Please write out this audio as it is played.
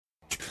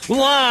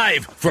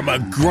Live from a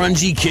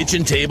grungy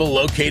kitchen table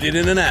located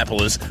in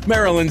Annapolis,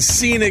 Maryland's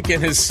scenic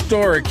and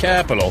historic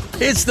capital,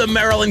 it's the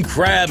Maryland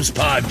Crabs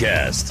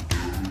Podcast.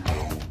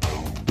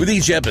 With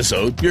each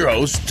episode, your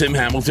hosts, Tim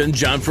Hamilton,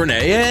 John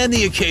Frenay, and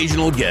the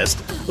occasional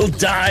guest will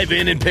dive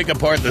in and pick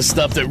apart the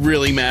stuff that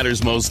really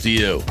matters most to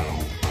you.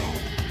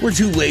 We're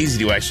too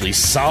lazy to actually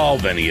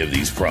solve any of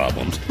these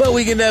problems, but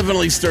we can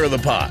definitely stir the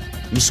pot.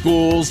 From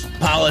schools,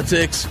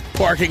 politics,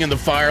 parking in the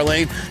fire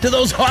lane, to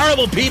those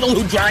horrible people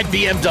who drive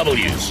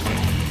BMWs.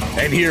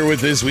 And here with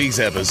this week's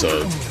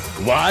episode,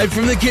 live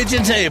from the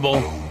kitchen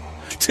table,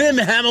 Tim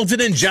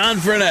Hamilton and John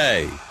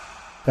Frenay.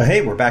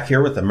 Hey, we're back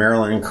here with the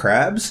Maryland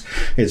Crabs.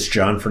 It's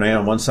John Frenay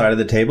on one side of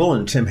the table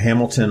and Tim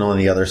Hamilton on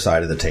the other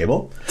side of the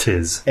table.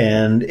 Tis.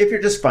 And if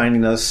you're just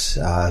finding us,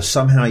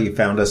 somehow you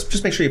found us,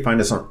 just make sure you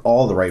find us on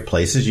all the right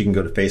places. You can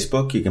go to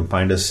Facebook. You can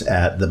find us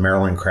at the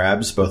Maryland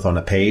Crabs, both on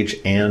a page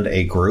and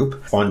a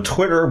group. On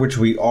Twitter, which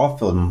we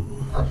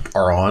often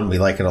are on. We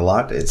like it a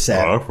lot. It's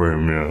at...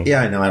 Yeah,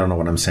 I know. I don't know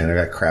what I'm saying. I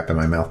got crap in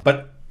my mouth.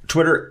 But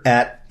Twitter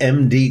at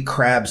MD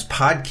Crabs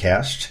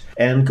Podcast.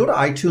 And go to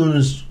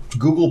iTunes,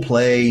 Google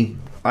Play,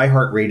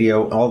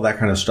 iHeartRadio, all that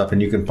kind of stuff, and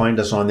you can find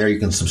us on there. You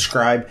can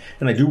subscribe,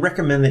 and I do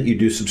recommend that you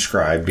do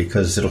subscribe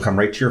because it'll come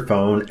right to your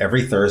phone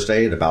every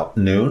Thursday at about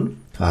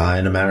noon.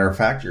 And a matter of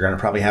fact, you're going to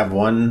probably have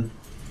one,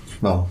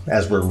 well,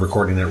 as we're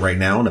recording it right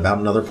now, in about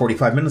another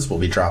 45 minutes we'll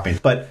be dropping.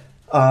 But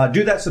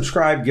do that,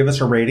 subscribe, give us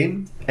a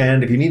rating,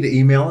 and if you need to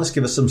email us,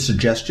 give us some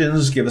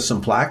suggestions, give us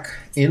some flack,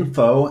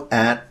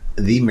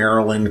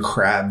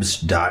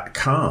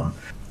 info@themarylandcrabs.com.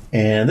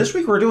 And this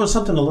week we're doing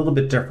something a little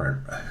bit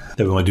different.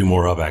 That we want to do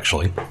more of,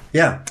 actually.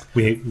 Yeah.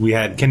 We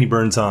had Kenny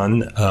Burns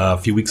on a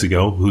few weeks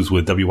ago, who's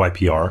with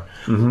WYPR,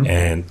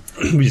 and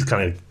we just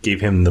kind of gave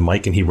him the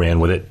mic and he ran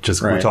with it.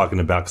 Just we're talking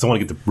about, because I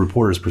want to get the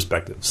reporter's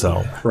perspective.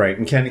 So right,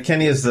 and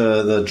Kenny is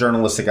the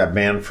journalist that got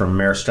banned from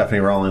Mayor Stephanie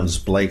Rollins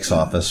Blake's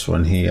office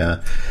when he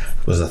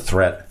was a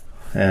threat.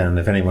 And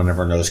if anyone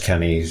ever knows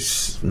Kenny,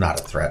 he's not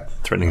a threat.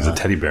 Threatening as a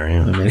teddy bear,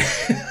 yeah. I mean,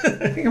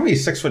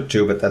 he's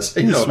 6'2", but that's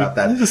about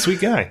that. He's a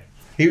sweet guy.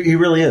 He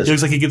really is. He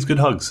looks like he gives good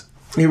hugs.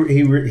 He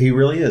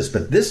really is,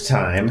 but this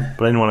time...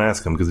 But I didn't want to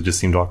ask him because it just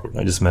seemed awkward.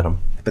 I just met him.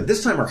 But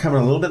this time we're coming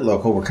a little bit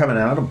local. We're coming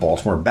out of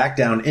Baltimore, back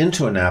down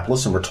into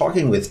Annapolis, and we're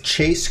talking with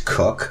Chase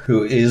Cook,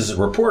 who is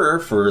a reporter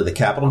for the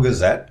Capital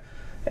Gazette,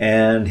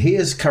 and he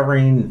is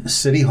covering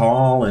City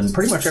Hall and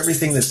pretty much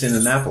everything that's in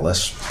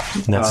Annapolis.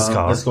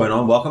 That's going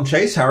on. Welcome,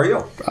 Chase. How are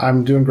you?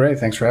 I'm doing great.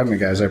 Thanks for having me,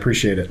 guys. I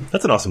appreciate it.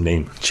 That's an awesome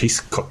name,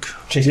 Chase Cook.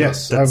 Chase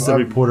yes, Cook. That's the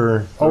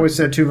reporter. Always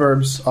said two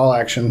verbs, all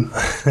action.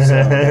 So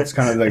that's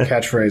kind of the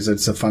catchphrase.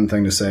 It's a fun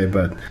thing to say,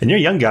 but and you're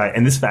a young guy,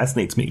 and this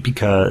fascinates me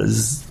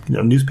because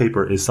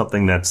newspaper is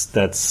something that's.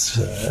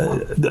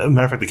 Matter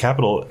of fact, the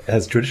Capitol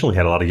has traditionally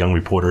had a lot of young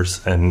reporters,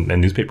 and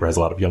newspaper has a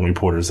lot of young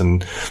reporters,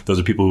 and those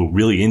are people who are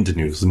really into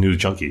news, the news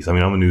junkies. I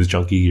mean, I'm a news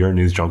junkie, you're a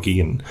news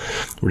junkie, and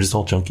we're just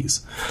all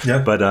junkies. Yeah.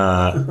 But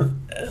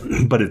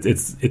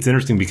it's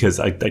interesting because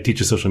I teach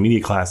a social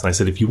media class, and I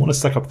said if you want to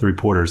suck up the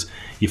reporters,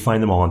 you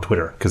find them all on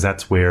Twitter because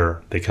that's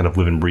where they kind of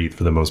live and breathe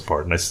for the most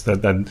part. And I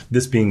said that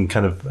this being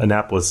kind of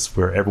Annapolis,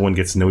 where everyone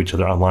gets to know each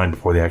other online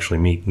before they actually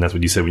meet, and that's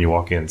what you said when you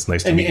walk in. It's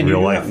nice to meet in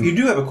real life. You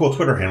do have a cool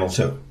Twitter handle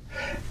too,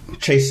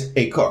 Chase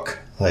a Cook,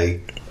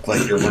 like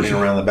you're running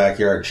around the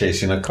backyard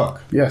chasing a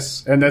cook.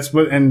 Yes, and that's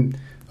what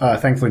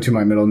thankfully to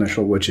my middle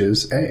initial, which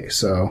is A.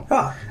 So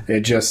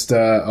it just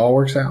all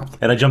works out.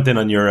 And I jumped in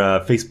on your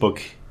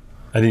Facebook.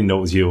 I didn't know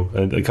it was you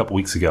a couple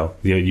weeks ago.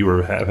 Yeah, you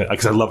were having,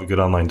 because I love a good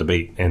online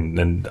debate,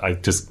 and I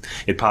just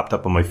it popped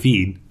up on my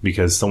feed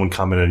because someone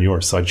commented on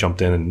yours, so I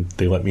jumped in and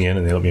they let me in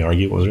and they let me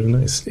argue. It was really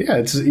nice. Yeah,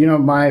 it's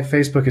my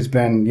Facebook has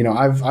been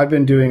I've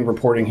been doing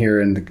reporting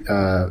here in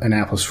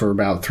Annapolis for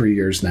about 3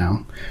 years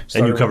now.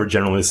 And you covered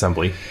General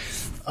Assembly.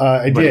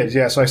 I did,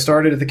 yeah. So I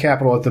started at the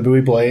Capitol at the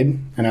Bowie Blade,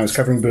 and I was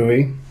covering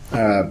Bowie.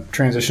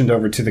 Transitioned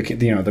over to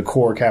the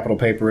core Capitol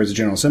paper as a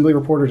General Assembly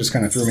reporter. Just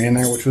kind of threw me in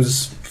there, which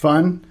was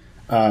fun.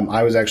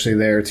 I was actually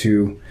there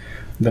the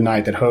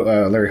night that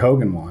Larry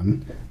Hogan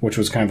won, which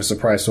was kind of a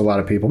surprise to a lot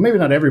of people. Maybe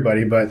not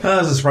everybody, but...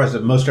 That was a surprise to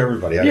most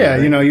everybody.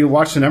 You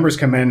watch the numbers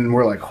come in, and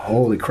we're like,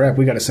 holy crap,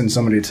 we got to send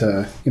somebody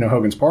to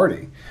Hogan's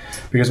party.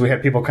 Because we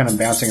had people kind of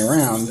bouncing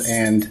around,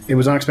 and it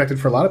was unexpected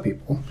for a lot of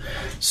people.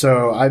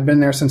 So I've been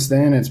there since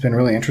then. It's been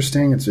really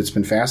interesting. It's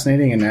been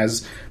fascinating. And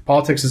as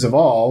politics has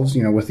evolved,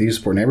 with the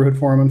Eastport Neighborhood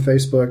Forum on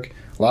Facebook...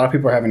 A lot of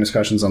people are having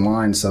discussions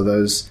online, so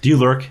those... Do you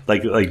lurk?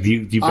 Like do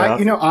you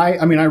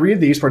I read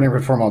the Eastport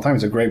Neighborhood Forum all the time.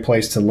 It's a great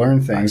place to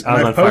learn things.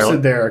 I've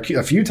posted there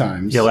a few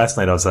times. Yeah, last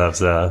night I was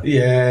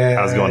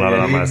going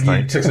on last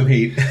night. You took some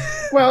heat.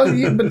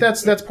 Well, but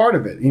that's part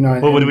of it,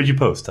 Well, what did you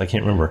post? I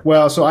can't remember.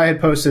 Well, so I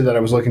had posted that I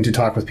was looking to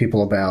talk with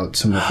people about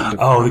some of the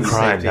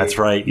crime. Safety. That's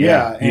right.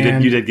 Yeah,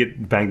 you did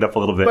get banged up a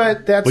little bit.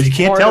 But that's you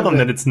can't tell them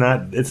that it's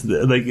not. It's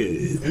like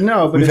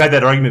no. But we've had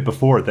that argument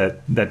before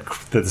that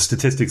the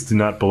statistics do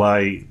not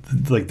belie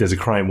like there's a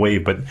crime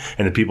wave, and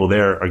the people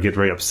there get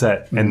very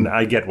upset, and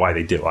I get why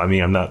they do. I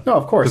mean, I'm not. No,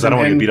 of course, because I don't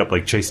want to get beat up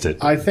like Chase did.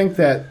 I think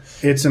that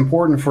it's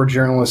important for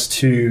journalists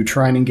to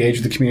try and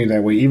engage the community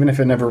that way, even if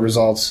it never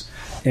results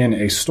in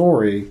a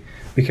story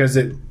because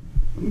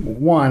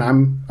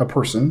I'm a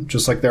person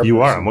just like they're.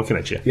 You are. I'm looking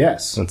at you.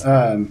 Yes.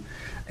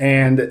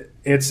 And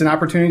it's an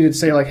opportunity to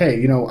say, like,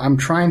 hey, I'm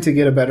trying to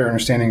get a better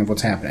understanding of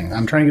what's happening.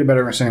 I'm trying to get a better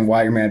understanding of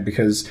why you're mad,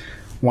 because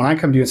when I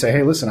come to you and say,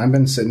 hey, listen, I've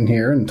been sitting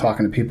here and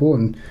talking to people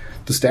and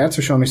the stats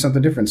are showing me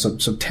something different. So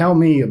tell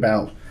me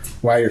about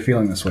why you're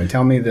feeling this way.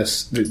 Tell me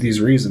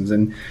these reasons.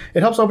 And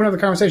it helps open up the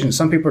conversation.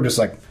 Some people are just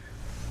like,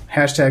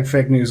 hashtag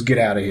fake news, get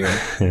out of here.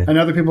 And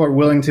other people are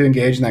willing to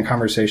engage in that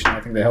conversation.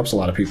 I think that helps a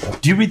lot of people.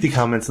 Do you read the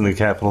comments in the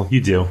Capitol? You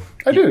do.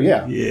 I do,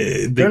 yeah.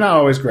 They're not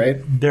always great.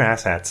 They're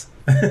asshats.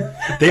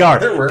 They are.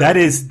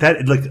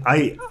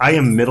 I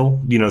am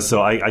middle,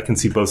 so I can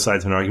see both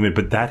sides of an argument,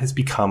 but that has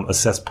become a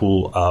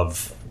cesspool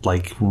of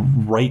like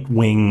right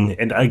wing.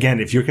 And again,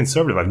 if you're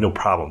conservative, I have no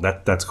problem.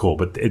 That's cool.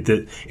 But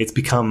it's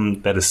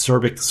become that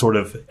acerbic sort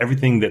of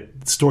everything that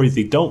stories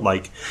they don't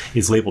like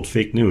is labeled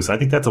fake news. I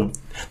think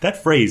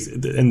that phrase.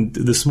 And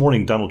this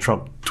morning, Donald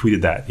Trump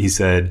tweeted that. He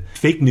said,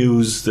 "Fake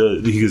news."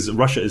 Because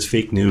Russia is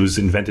fake news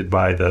invented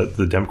by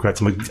the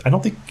Democrats. I'm like, I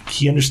don't think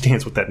he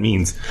understands what that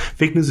means.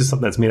 Fake news is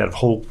something that's made out of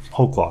whole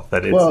cloth.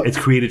 That it's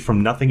created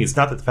from nothing. It's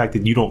not the fact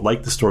that you don't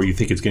like the story, you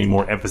think it's getting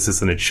more emphasis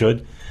than it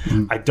should.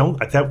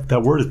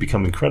 That word has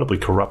become incredibly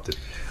corrupted.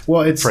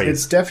 Well,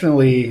 it's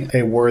definitely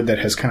a word that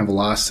has kind of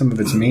lost some of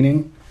its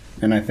meaning,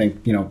 and I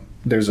think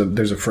there's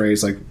a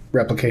phrase like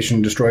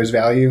replication destroys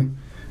value,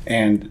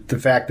 and the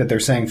fact that they're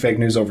saying fake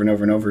news over and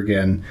over and over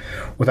again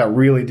without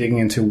really digging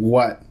into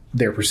what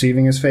they're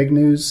perceiving as fake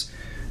news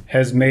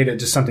has made it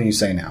just something you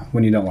say now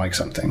when you don't like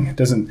something.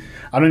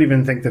 I don't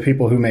even think the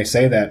people who may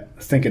say that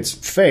think it's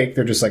fake.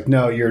 They're just like,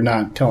 no, you're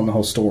not telling the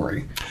whole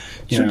story.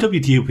 Sure,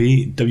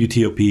 WTOP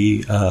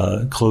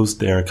closed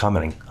their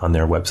commenting on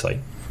their website.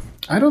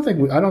 I don't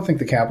think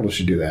the Capitol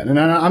should do that, and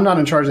I'm not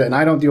in charge of that, and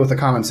I don't deal with the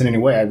comments in any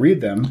way. I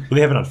read them. Well,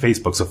 they have it on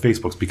Facebook, so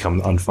Facebook's become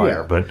on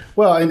fire. Yeah.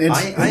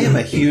 I am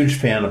a huge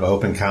fan of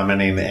open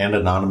commenting and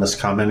anonymous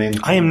commenting.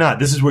 I am not.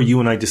 This is where you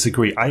and I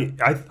disagree.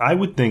 I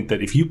would think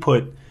that if you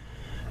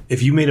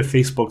made a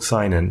Facebook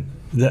sign in.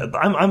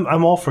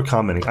 I'm all for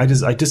commenting. I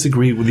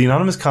disagree with the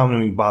anonymous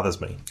commenting.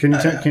 Bothers me. Can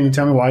you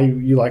tell me why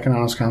you like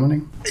anonymous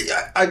commenting?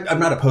 I'm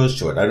not opposed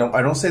to it. I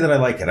don't say that I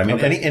like it. I mean,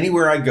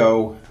 anywhere I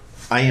go,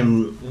 I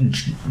am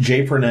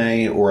J for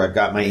nay, or I've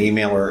got my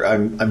email, or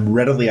I'm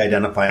readily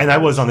identifying. And I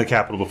was on the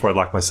Capitol before I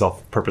locked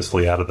myself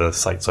purposefully out of the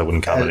site, so I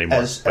wouldn't comment anymore.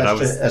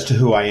 As to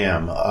who I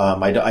am,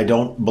 I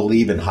don't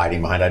believe in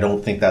hiding behind. I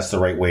don't think that's the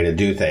right way to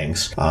do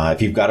things.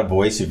 If you've got a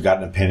voice, you've got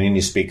an opinion,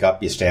 you speak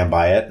up, you stand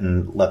by it,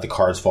 and let the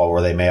cards fall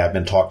where they may. I've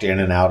been talked in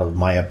and out of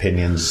my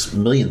opinions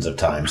millions of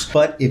times.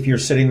 But if you're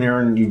sitting there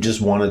and you just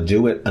want to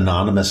do it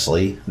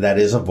anonymously, that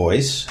is a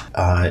voice.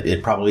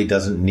 It probably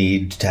doesn't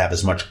need to have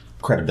as much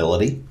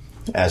credibility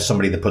as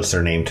somebody that puts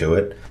their name to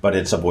it, but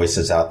it's a voice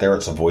that's out there.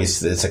 It's a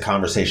voice. It's a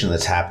conversation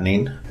that's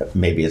happening.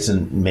 Maybe it's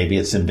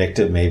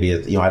invictive.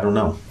 Maybe I don't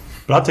know.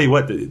 But I'll tell you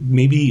what.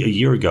 Maybe a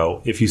year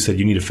ago, if you said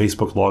you need a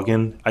Facebook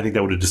login, I think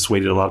that would have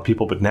dissuaded a lot of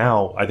people. But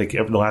now, I think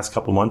over the last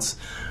couple of months,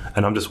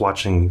 and I'm just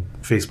watching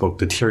Facebook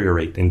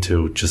deteriorate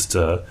into just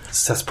a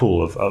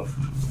cesspool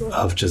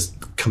of just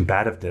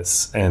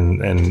combativeness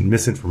and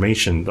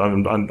misinformation.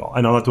 I'm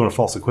not doing a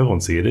false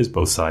equivalency. It is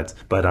both sides.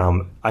 But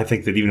I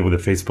think that even with a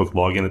Facebook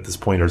login at this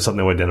point or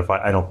something to identify,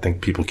 I don't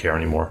think people care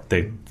anymore.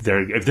 If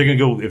they're going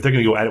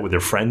to go at it with their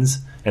friends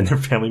and their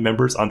family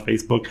members on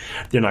Facebook,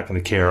 they're not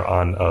going to care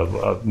on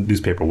a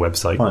newspaper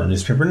website. On a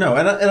newspaper, no.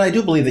 And I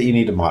do believe that you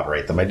need to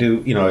moderate them. I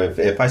do.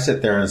 If I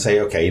sit there and say,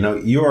 okay,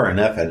 you are an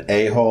effing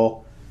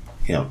a-hole.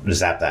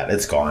 Zap that.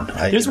 It's gone.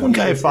 There's one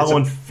guy I follow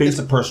on Facebook. It's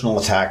a personal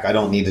attack. I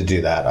don't need to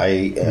do that.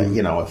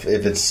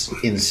 If it's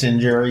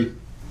incendiary.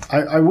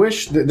 I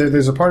wish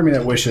there's a part of me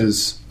that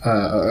wishes,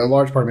 a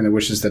large part of me that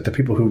wishes that the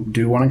people who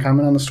do want to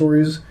comment on the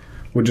stories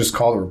would just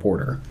call the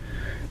reporter,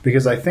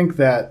 because I think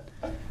that's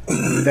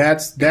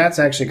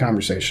actually a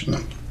conversation.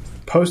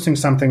 Posting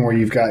something where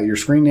you've got your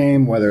screen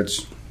name, whether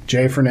it's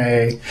J for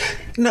nay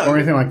or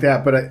anything like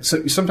that. But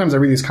sometimes I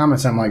read these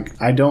comments and I'm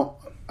like, I don't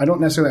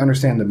necessarily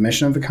understand the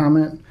mission of the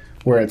comment,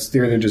 where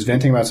they're just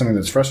venting about something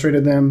that's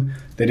frustrated them.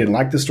 They didn't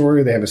like the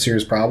story. They have a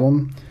serious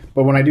problem.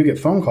 But when I do get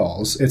phone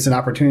calls, it's an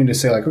opportunity to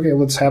say, like, okay,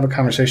 let's have a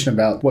conversation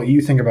about what you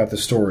think about the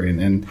story.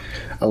 And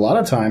a lot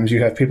of times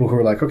you have people who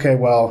are like, okay,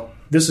 well,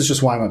 this is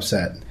just why I'm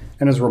upset.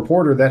 And as a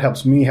reporter, that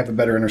helps me have a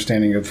better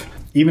understanding of,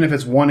 even if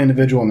it's one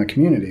individual in the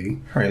community.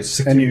 Right, it's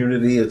the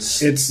community.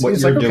 It's what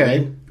you're doing.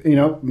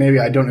 Okay, maybe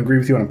I don't agree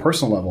with you on a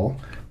personal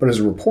level, but as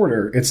a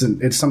reporter, it's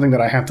something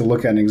that I have to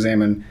look at and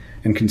examine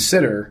and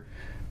consider.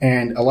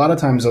 And a lot of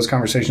times those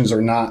conversations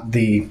are not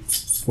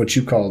what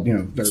you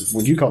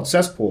called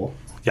cesspool.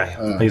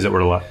 Yeah, I use that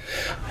word a lot.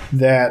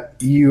 That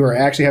you are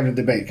actually having a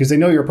debate because they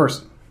know you're a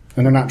person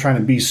and they're not trying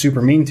to be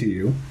super mean to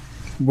you,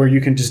 where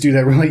you can just do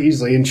that really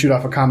easily and shoot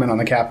off a comment on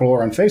the Capitol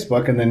or on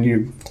Facebook, and then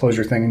you close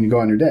your thing and you go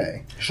on your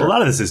day. Sure. A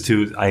lot of this is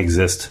too, I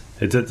exist.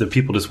 The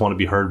people just want to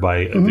be heard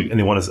by, and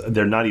they want to.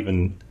 They're not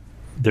even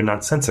they're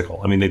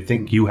nonsensical. I mean, they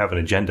think you have an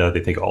agenda.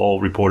 They think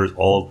all reporters,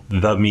 all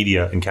the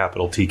media in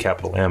capital T,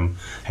 capital M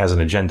has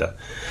an agenda.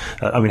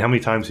 I mean, how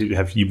many times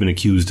have you been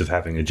accused of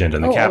having an agenda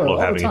in the Capitol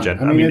of having an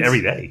agenda? I mean,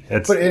 every day.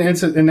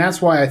 And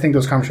that's why I think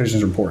those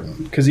conversations are important.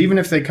 Because even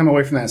if they come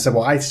away from that and say,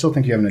 well, I still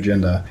think you have an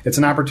agenda, it's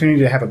an opportunity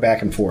to have a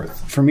back and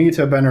forth. For me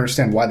to better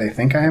understand why they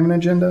think I have an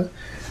agenda,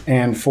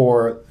 and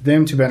for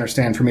them to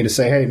understand, for me to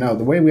say, hey, no,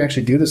 the way we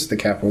actually do this at the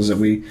Capitol is that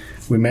we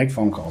make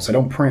phone calls. I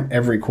don't print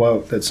every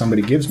quote that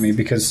somebody gives me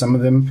because some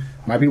of them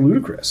might be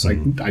ludicrous.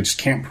 Mm-hmm. Like, I just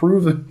can't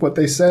prove that what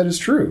they said is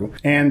true.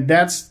 And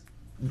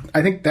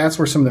I think that's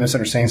where some of the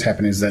misunderstandings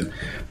happen, is that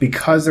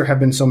because there have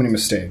been so many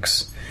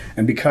mistakes,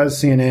 and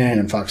because CNN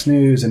and Fox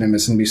News and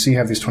MSNBC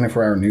have these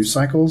 24-hour news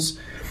cycles,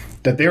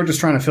 that they're just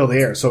trying to fill the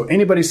air. So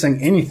anybody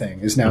saying anything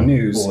is now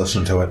news. We'll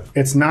listen to it.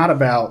 It's not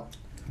about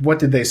what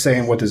did they say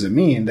and what does it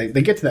mean. They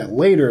get to that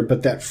later,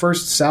 but that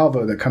first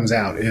salvo that comes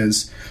out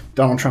is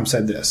Donald Trump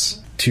said this.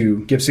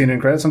 To give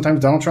CNN credit, sometimes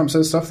Donald Trump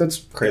says stuff that's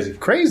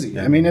crazy.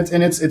 Yeah. I mean,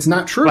 it's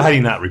not true. Well, how do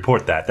you not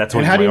report that? That's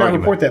what. And how do you not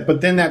report that?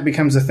 But then that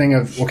becomes a thing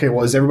of, okay,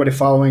 well, is everybody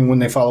following when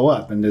they follow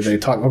up? And did they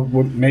talk?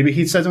 Well, maybe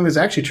he said something that's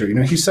actually true. You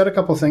know, he said a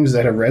couple of things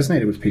that have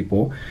resonated with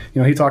people.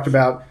 You know, he talked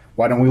about,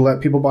 why don't we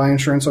let people buy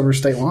insurance over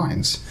state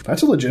lines?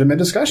 That's a legitimate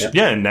discussion.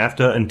 Yeah, and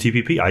NAFTA and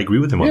TPP, I agree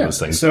with him on those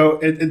things. So,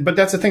 but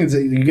that's the thing, is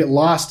that you get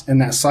lost in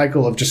that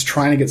cycle of just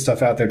trying to get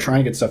stuff out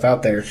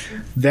there.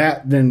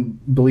 That then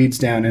bleeds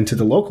down into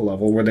the local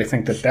level where they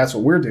think that that's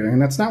what we're doing,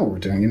 and that's not what we're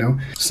doing. You know,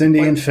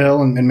 Cindy and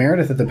Phil and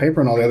Meredith at the paper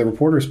and all the other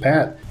reporters,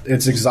 Pat,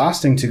 it's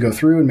exhausting to go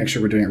through and make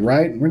sure we're doing it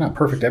right. We're not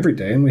perfect every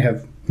day, and we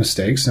have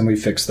mistakes, and we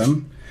fix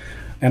them.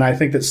 And I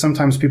think that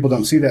sometimes people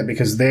don't see that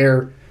because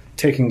they're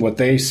taking what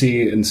they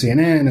see in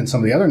CNN and some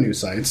of the other news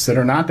sites that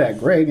are not that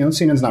great, you know,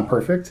 CNN's not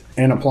perfect,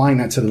 and applying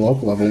that to the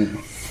local level.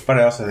 But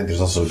I also think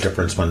there's also a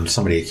difference when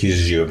somebody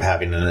accuses you of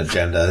having an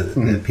agenda.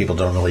 Mm-hmm. People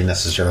don't really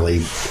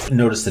necessarily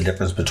notice the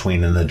difference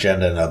between an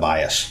agenda and a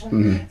bias.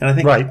 Mm-hmm. And I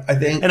think,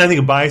 I think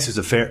a bias is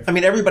a fair. I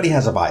mean, everybody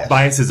has a bias.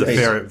 Bias is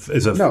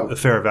a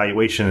fair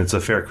evaluation. It's a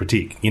fair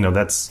critique. You know,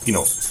 that's, you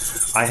know,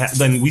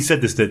 then we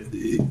said this that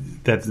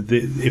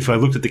if I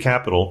looked at the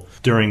Capitol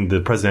during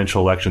the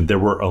presidential election, there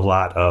were a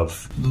lot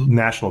of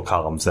national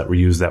columns that were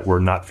used that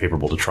were not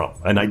favorable to Trump,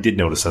 and I did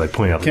notice that. I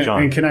pointed out to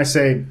John. And can I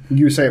say,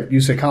 you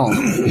say column?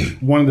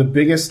 One of the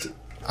biggest,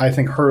 I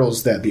think,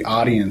 hurdles that the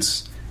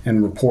audience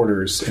and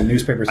reporters and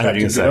newspapers have to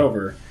get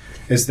over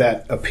is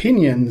that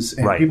opinions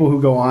and people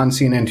who go on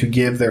CNN to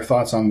give their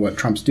thoughts on what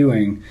Trump's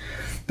doing,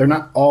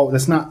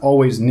 that's not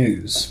always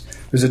news.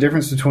 There's a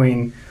difference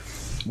between,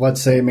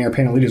 let's say Mayor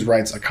Pantelides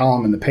writes a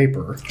column in the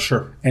paper,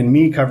 and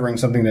me covering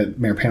something that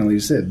Mayor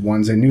Pantelides did.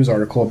 One's a news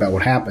article about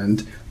what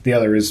happened. The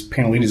other is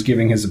Pantelides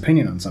giving his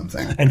opinion on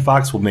something. And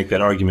Fox will make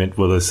that argument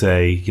where they'll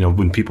say, you know,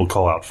 when people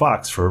call out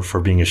Fox for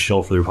being a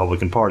shill for the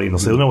Republican Party, and they'll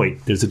say, oh, no,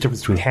 wait, there's a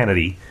difference between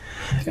Hannity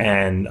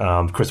and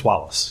Chris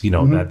Wallace. You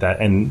know,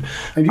 and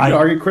you could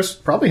argue Chris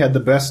probably had the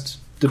best.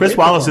 Chris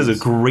Wallace is a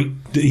great.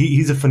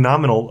 He's a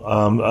phenomenal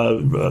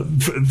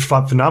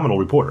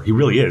reporter. He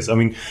really is. I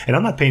mean, and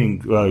I'm not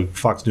painting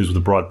Fox News with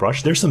a broad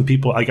brush. There's some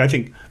people. Like, I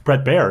think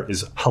Bret Baier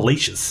is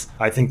hellacious.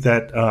 I think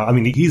that. I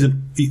mean,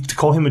 to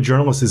call him a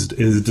journalist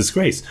is a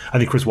disgrace. I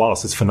think Chris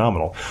Wallace is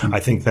phenomenal. I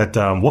think that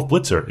Wolf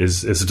Blitzer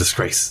is a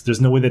disgrace. There's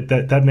no way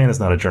that man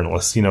is not a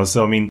journalist. You know.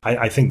 So I mean,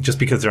 I think just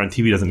because they're on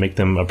TV doesn't make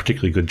them a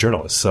particularly good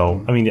journalist.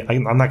 So I mean,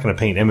 I'm not going to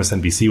paint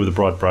MSNBC with a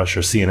broad brush or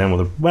CNN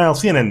with a. Well,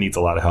 CNN needs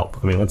a lot of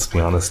help. I mean, let's be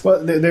honest.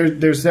 Well,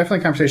 there's definitely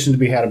a conversation to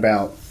be had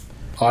about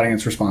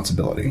audience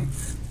responsibility.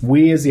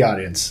 We as the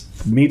audience,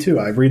 me too,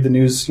 I read the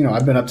news, you know,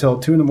 I've been up till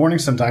 2 a.m.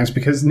 sometimes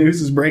because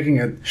news is breaking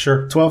at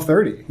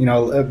 12:30, you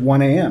know, at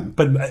 1 a.m.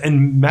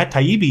 And Matt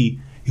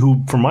Taibbi,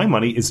 who, for my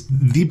money, is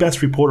the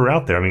best reporter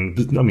out there. I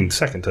mean,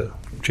 second to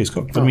Chase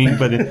Cook. But I mean,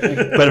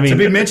 to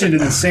be mentioned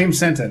in the same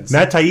sentence.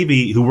 Matt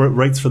Taibbi, who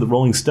writes for the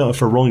Rolling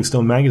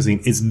Stone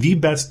magazine, is the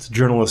best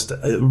journalist,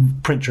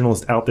 print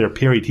journalist out there.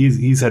 Period.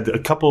 He's had a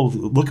couple.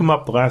 Look him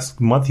up. The last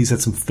month, he's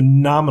had some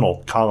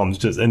phenomenal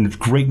columns and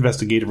great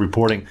investigative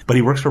reporting. But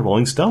he works for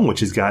Rolling Stone, which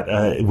has got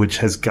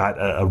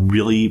a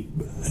really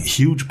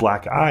huge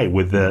black eye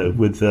with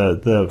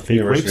the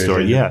fake rape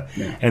story. Yeah.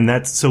 And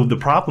that's so. The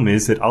problem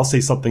is that I'll say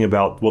something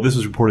about, well, this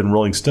was reported in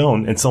Rolling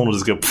Stone, and someone will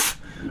just go,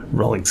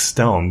 Rolling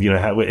Stone, you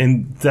know,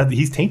 and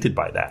he's tainted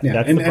by that.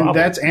 Yeah. And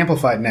that's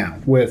amplified now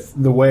with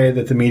the way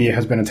that the media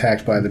has been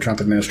attacked by the Trump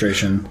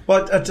administration.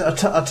 Well,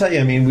 I'll tell you,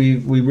 I mean,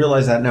 we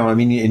realize that now. I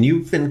mean, and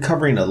you've been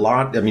covering a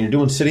lot. I mean, you're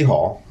doing City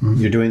Hall.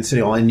 Mm-hmm. You're doing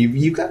City Hall, and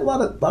you've got a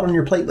lot on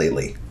your plate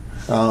lately.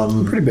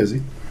 I'm pretty busy.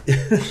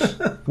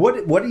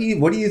 What do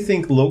you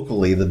think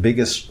locally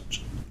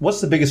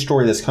what's the biggest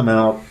story that's come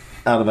out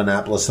of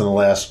Annapolis in the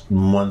last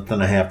month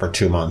and a half or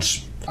 2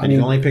 months? And you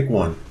can only pick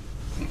one.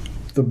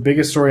 The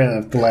biggest story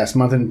in the last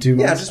month and 2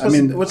 months?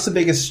 Yeah, what's the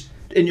biggest,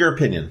 in your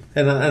opinion?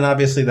 And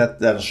obviously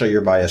that'll show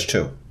your bias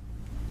too.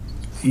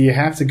 You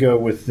have to go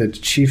with the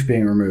chief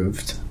being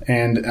removed.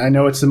 And I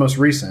know it's the most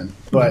recent,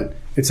 but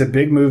it's a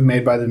big move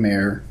made by the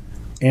mayor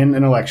in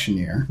an election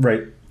year.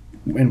 Right.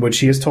 in which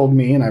he has told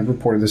me, and I've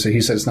reported this, that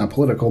he said it's not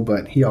political,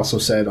 but he also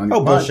said on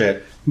your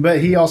bullshit. But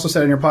he also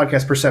said on your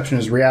podcast, perception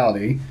is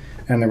reality.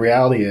 And the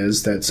reality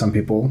is that some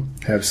people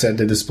have said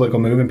that it's a political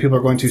move, and people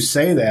are going to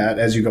say that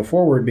as you go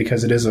forward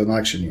because it is an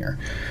election year.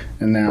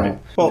 And now, right.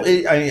 Well,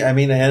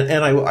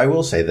 I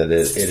will say that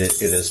it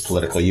is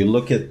political. You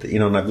look at,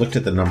 and I've looked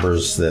at the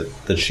numbers that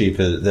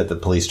the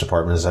police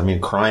department is. I mean,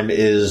 crime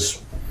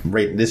is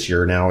right this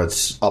year now.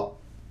 It's up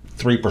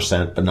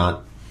 3%, but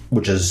not.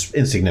 Which is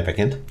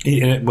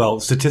insignificant. Well,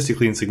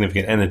 statistically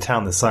insignificant, and a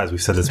town this size,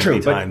 we've said this many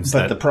times.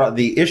 But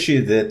the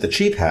issue that the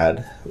chief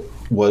had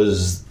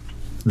was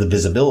the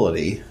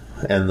visibility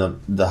and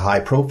the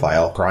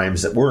high-profile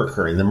crimes that were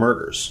occurring, the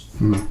murders,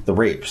 the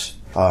rapes,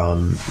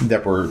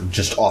 that were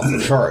just off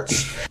the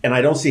charts. And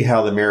I don't see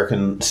how the mayor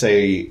can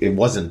say it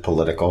wasn't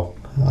political.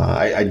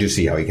 I do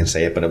see how he can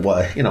say it, but it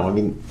was,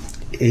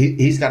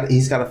 he's got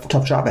a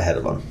tough job ahead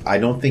of him. I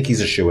don't think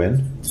he's a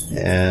shoo-in,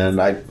 and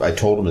I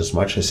told him as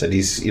much. I said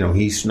he's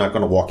not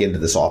going to walk into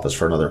this office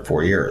for another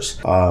 4 years.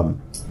 What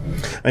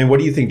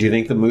do you think? Do you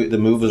think the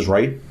move is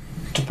right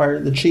to fire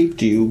the chief?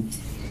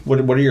 What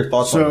are your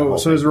thoughts on that?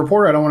 So as a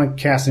reporter, I don't want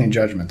to cast any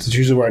judgments. It's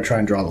usually where I try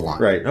and draw the line.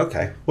 Right.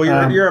 Okay.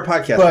 Well, you're a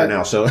podcaster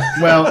now, so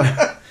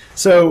well.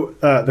 So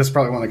that's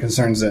probably one of the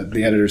concerns that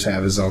the editors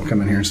have is I'll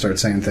come in here and start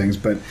saying things.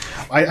 But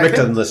Rick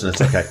doesn't listen.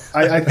 It's okay.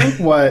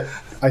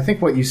 I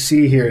think what you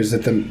see here is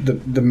that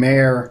the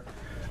mayor,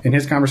 in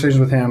his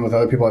conversations with him, with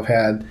other people I've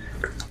had,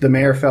 the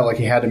mayor felt like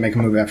he had to make a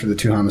move after the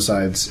 2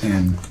 homicides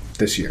in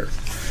this year.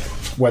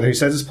 Whether he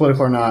says it's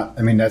political or not,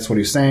 that's what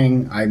he's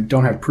saying. I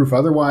don't have proof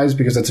otherwise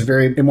because that's a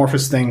very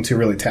amorphous thing to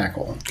really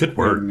tackle. Good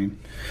word. You know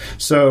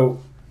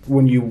So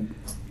when you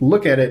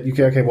look at it, you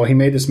go, okay, well, he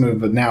made this move,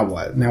 but now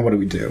what? Now what do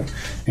we do?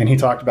 And he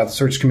talked about the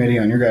search committee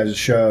on your guys'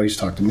 show. He's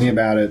talked to me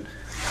about it.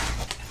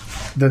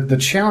 The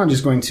challenge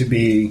is going to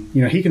be,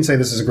 he can say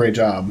this is a great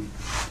job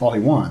all he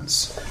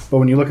wants. But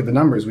when you look at the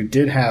numbers, we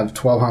did have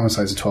 12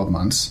 homicides in 12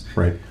 months.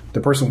 Right.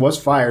 The person was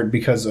fired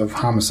because of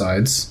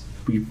homicides.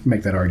 You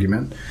make that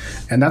argument.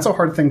 And that's a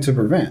hard thing to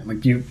prevent.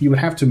 Like you would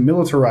have to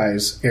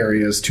militarize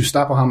areas to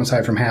stop a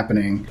homicide from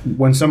happening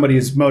when somebody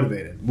is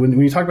motivated. When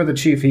you talk about the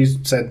chief, he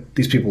said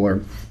these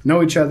people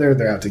know each other,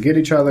 they're out to get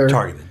each other.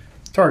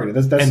 Targeted.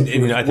 That's the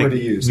I word think to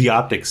use. The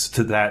optics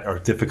to that are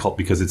difficult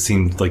because it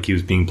seemed like he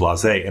was being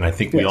blasé, and I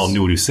think we all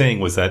knew what he was saying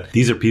was that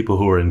these are people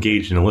who are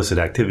engaged in illicit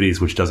activities,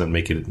 which doesn't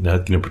make it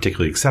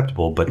particularly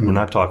acceptable. But we're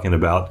not talking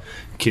about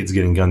kids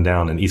getting gunned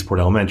down in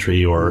Eastport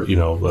Elementary or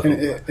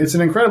And it's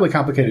an incredibly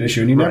complicated issue,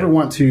 and you never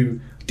want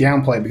to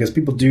downplay it because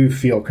people do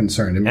feel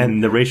concerned.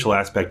 And the racial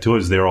aspect to it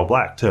is they're all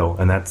black too,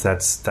 and that's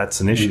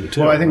an issue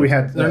too. Well, I think we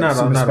had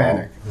some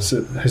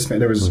Hispanic.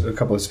 There was a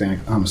couple of Hispanic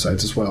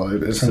homicides as well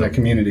from that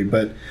community.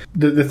 But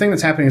the thing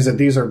that's happening is that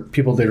these are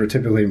people that are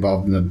typically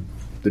involved in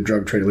the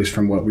drug trade, at least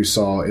from what we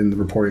saw in the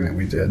reporting that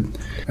we did.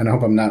 And I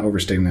hope I'm not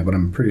overstating that, but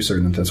I'm pretty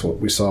certain that that's what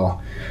we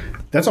saw.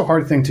 That's a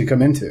hard thing to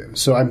come into.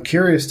 So I'm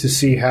curious to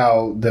see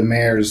how the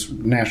mayor's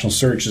national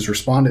search is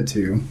responded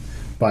to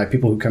by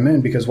people who come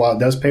in, because while it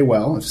does pay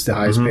well, it's the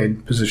highest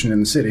paid position in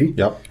the city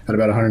at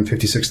about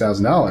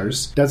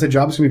 $156,000. That's a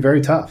job that's going to be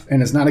very tough,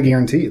 and it's not a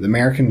guarantee. The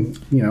mayor can,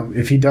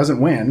 if he doesn't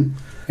win,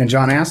 and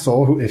John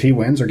Astle, if he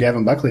wins, or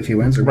Gavin Buckley, if he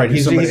wins, or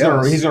he's going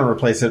to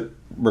replace it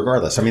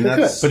regardless.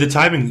 That's... But the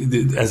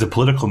timing as a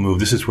political move,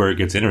 this is where it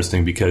gets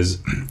interesting because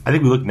I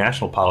think we look at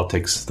national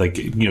politics,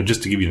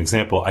 just to give you an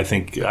example, I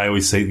think I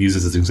always use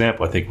this as an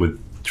example. I think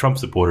with Trump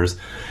supporters,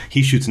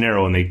 he shoots an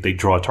arrow and they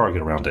draw a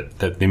target around it.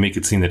 That they make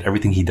it seem that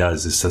everything he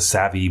does is a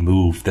savvy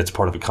move that's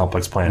part of a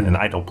complex plan, and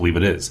I don't believe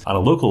it is. On a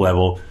local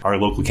level, our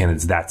local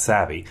candidate's that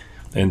savvy.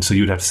 And so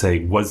you'd have to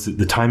say, was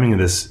the timing of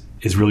this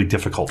is really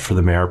difficult for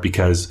the mayor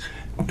because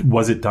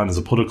was it done as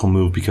a political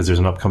move because there's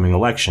an upcoming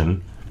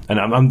election? And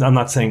I'm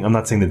not saying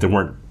that there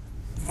weren't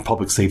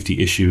public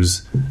safety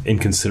issues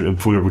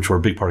which were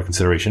a big part of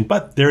consideration,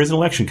 but there is an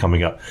election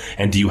coming up,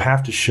 and do you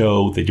have to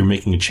show that you're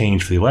making a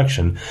change for the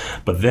election,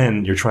 but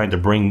then you're trying to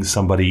bring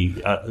somebody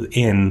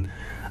in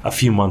a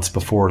few months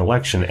before an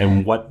election,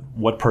 and what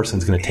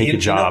person's going to take a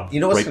job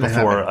right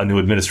before a new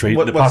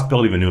administration, the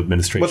possibility of a new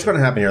administration? What's going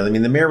to happen here?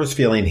 The mayor was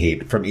feeling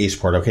heat from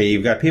Eastport. Okay,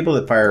 you've got people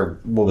that fire,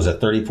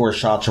 34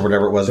 shots or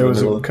whatever it was. There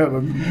was it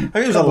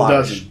was a lot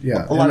dozen.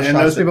 A lot of shots. And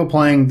those people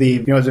playing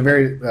it was a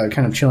very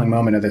kind of chilling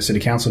moment at the city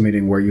council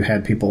meeting where you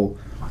had people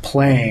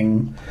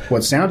playing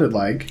what sounded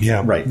like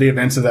the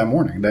events of that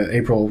morning, that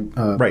April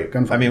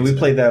gunfight. We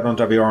played that on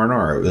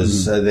WRNR. It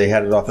was they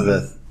had it off of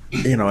the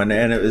and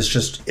it was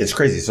just, it's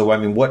crazy. So,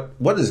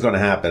 what is going to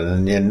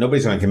happen, and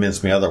nobody's going to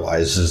convince me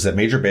otherwise, is that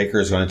Major Baker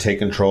is going to take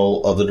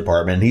control of the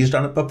department. He's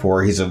done it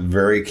before. He's a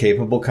very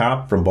capable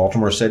cop from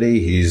Baltimore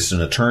City. He's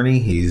an attorney.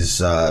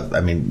 He's,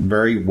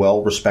 very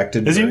well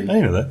respected. Is he? I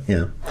didn't know that.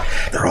 Yeah.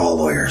 They're all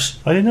lawyers.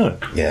 I didn't know it.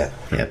 Yeah.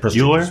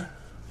 You a lawyer?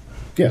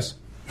 Yes.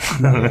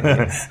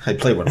 I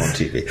played one on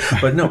TV.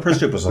 But no,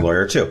 Pristoop was a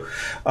lawyer, too.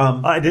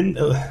 I didn't.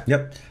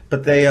 Yep.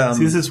 But they...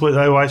 See, this is what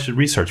I should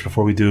research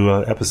before we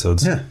do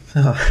episodes. Yeah.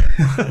 But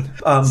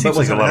what's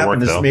like a going lot to of work,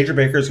 happen is though. Major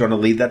Baker is going to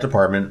lead that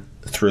department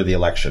through the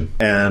election.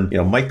 And,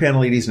 Mike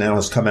Pantelides now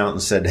has come out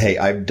and said, hey,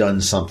 I've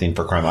done something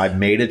for crime. I've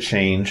made a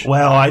change.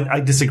 Well, I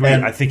disagree.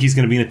 And I think he's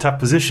going to be in a tough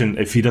position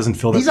if he doesn't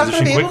fill that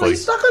position quickly.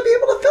 He's not going to be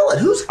able to fill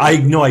it.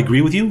 I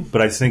agree with you,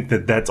 but I think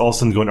that's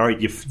also going, all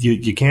right,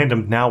 you canned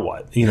him, now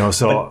what?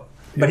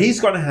 But he's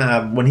going to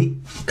have, when he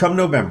come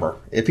November,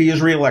 if he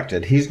is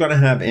reelected, he's going to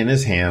have in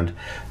his hand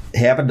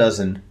half a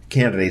dozen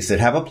candidates that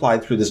have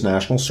applied through this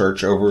national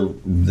search over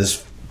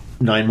this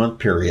 9-month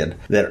period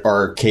that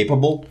are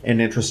capable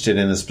and interested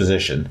in this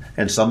position.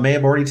 And some may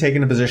have already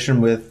taken a position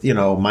with,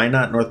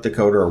 Minot, North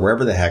Dakota, or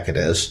wherever the heck it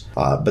is.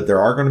 But there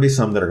are going to be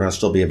some that are going to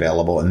still be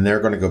available, and they're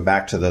going to go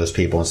back to those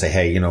people and say,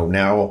 hey,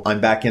 now I'm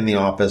back in the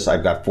office.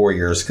 I've got 4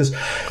 years. Because,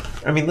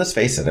 let's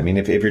face it.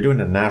 If you're doing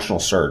a national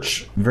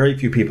search, very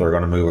few people are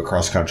going to move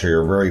across country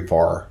or very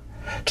far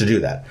to do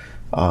that.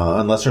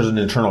 Unless there's an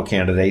internal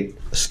candidate.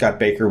 Scott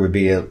Baker would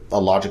be a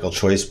logical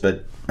choice,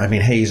 but hey,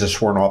 he's a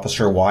sworn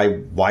officer.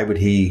 Why would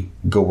he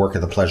go work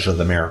at the pleasure of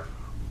the mayor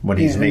when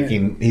he's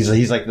making?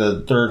 He's like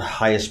the third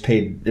highest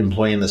paid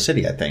employee in the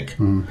city, I think.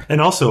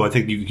 And also, I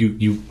think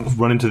you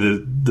run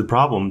into the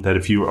problem that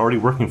if you're already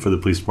working for the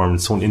police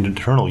department, someone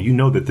internal,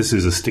 that this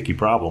is a sticky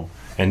problem.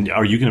 And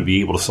are you going to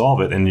be able to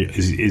solve it? And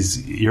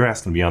is your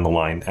ass going to be on the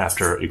line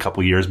after a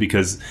couple of years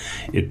because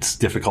it's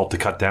difficult to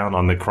cut down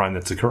on the crime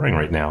that's occurring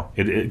right now?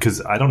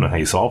 Because I don't know how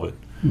you solve it.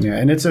 Yeah,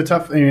 and it's a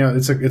tough.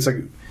 It's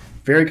a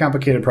very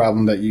complicated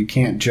problem that you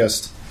can't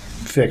just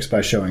fix by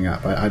showing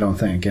up. I don't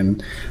think,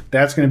 and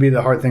that's going to be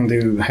the hard thing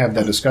to have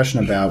that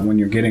discussion about when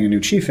you're getting a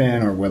new chief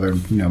in, or whether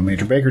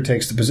Major Baker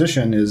takes the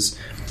position. Is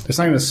it's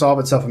not going to solve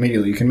itself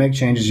immediately. You can make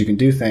changes, you can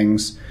do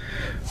things,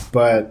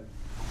 but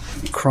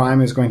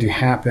crime is going to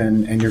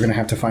happen, and you're going to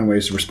have to find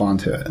ways to respond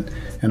to it.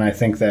 And I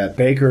think that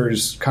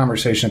Baker's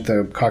conversation at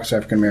the Caucus of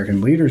African American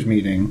Leaders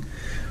meeting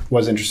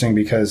was interesting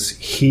because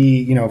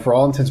he, for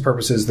all intents and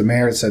purposes, the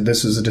mayor said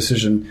this is a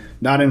decision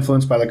not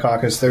influenced by the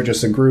caucus. They're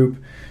just a group.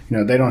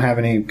 They don't have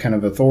any kind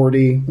of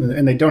authority,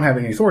 and they don't have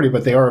any authority,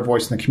 but they are a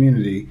voice in the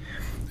community.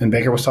 And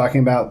Baker was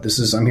talking about,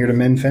 I'm here to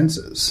mend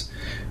fences.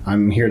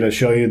 I'm here to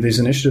show you these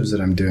initiatives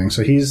that I'm doing.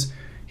 So he's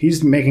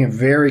making a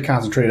very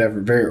concentrated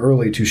effort very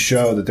early to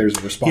show that there's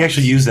a response. He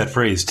actually used that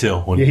phrase, too.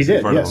 When he did,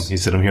 in front of yes. him. He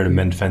said, I'm here to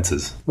mend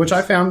fences. Which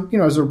I found,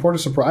 as a reporter,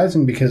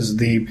 surprising because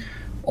for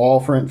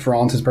all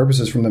intents and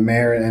purposes, from the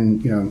mayor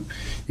and,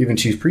 even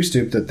Chief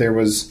Pristoop, that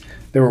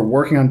they were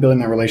working on building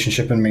that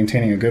relationship and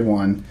maintaining a good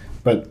one.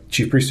 But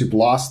Chief Pristoop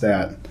lost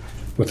that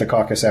with the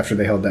caucus after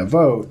they held that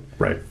vote.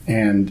 Right.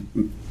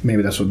 And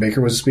maybe that's what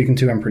Baker was speaking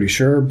to, I'm pretty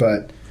sure.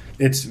 But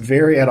it's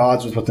very at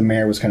odds with what the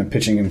mayor was kind of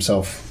pitching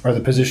himself, or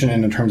the position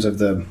in terms of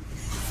the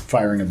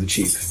firing of the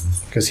chief.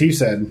 Because he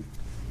said,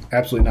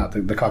 absolutely not.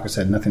 The caucus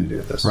had nothing to do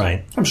with this.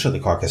 Right. I'm sure the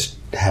caucus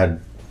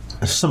had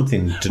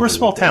something to do. We're a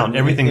small town.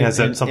 Everything has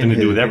something to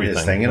do with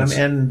everything.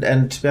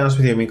 And to be honest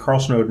with you, Carl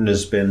Snowden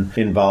has been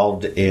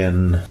involved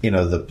in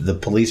the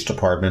police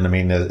department.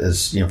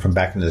 As from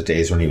back in the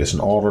days when he was an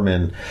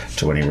alderman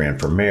to when he ran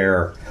for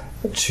mayor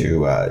to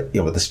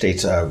with the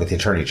states with the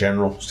attorney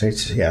general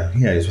states. He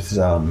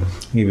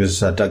was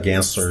Doug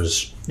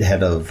Gansler's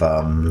head of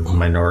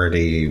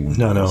minority.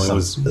 No, it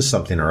was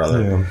something or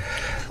other.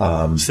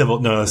 Yeah.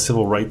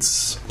 Civil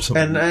rights.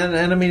 And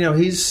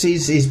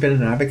he's been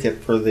an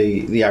advocate for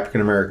the African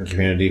American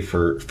community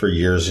for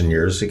years and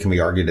years. It can be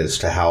argued as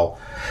to how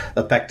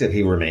effective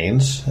he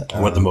remains.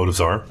 What the motives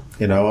are.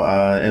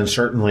 And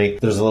certainly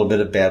there's a little bit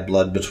of bad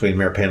blood between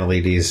Mayor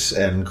Pantelides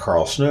and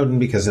Carl Snowden,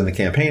 because in the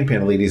campaign,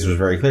 Pantelides was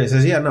very clear. He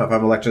says, if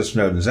I'm elected,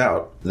 Snowden's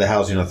out. The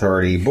Housing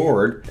Authority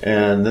board.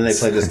 And then they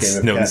played this game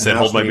of Snowden said,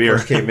 hold my beer.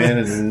 First came in,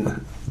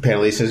 and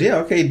Pantelides says,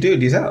 okay,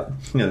 dude, he's out.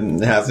 And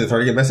the Housing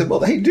Authority came in and said,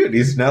 well, hey, dude,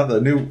 he's now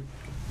the new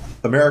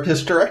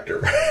emeritus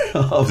director.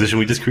 Position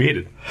we just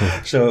created.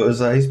 So it was,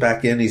 he's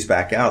back in, he's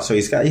back out. So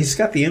he's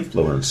got the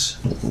influence.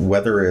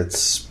 Whether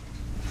it's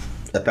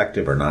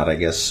effective or not, I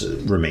guess,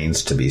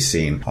 remains to be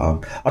seen.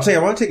 I'll tell you,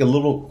 I want to take a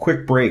little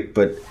quick break,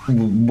 but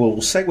we'll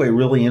segue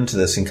really into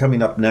this. And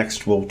coming up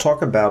next, we'll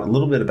talk a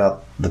little bit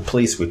about the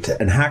police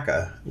and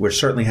HACA, which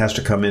certainly has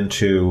to come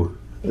into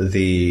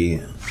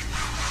the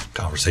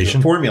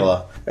conversation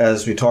formula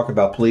as we talk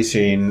about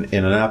policing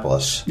in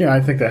Annapolis. Yeah, I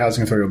think the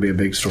Housing Authority will be a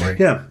big story.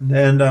 Yeah,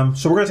 and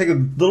so we're going to take a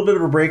little bit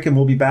of a break, and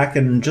we'll be back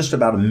in just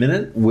about a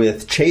minute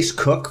with Chase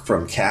Cook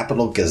from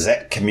Capital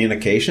Gazette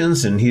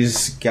Communications, and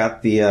he's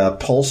got the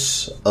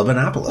pulse of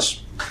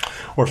Annapolis.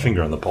 Or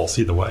finger on the pulse,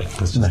 either way.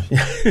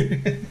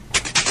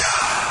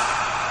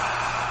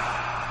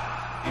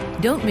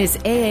 Don't miss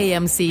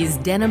AAMC's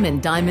Denim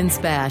and Diamonds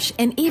Bash,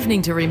 an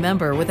evening to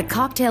remember with a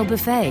cocktail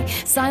buffet,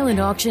 silent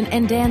auction,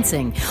 and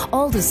dancing,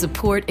 all to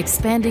support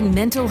expanding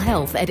mental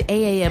health at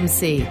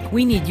AAMC.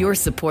 We need your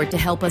support to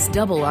help us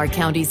double our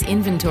county's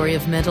inventory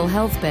of mental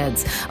health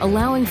beds,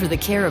 allowing for the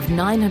care of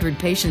 900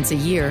 patients a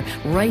year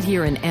right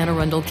here in Anne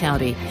Arundel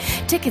County.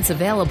 Tickets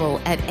available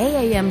at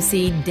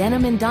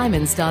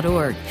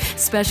aamcdenimanddiamonds.org.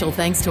 Special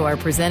thanks to our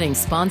presenting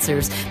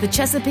sponsors, the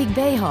Chesapeake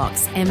Bay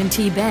Hawks,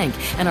 M&T Bank,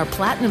 and our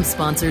platinum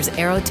sponsors,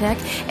 Aerotech,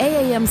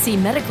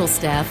 AAMC medical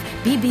staff,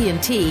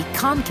 BB&T,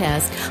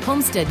 Comcast,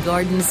 Homestead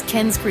Gardens,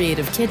 Ken's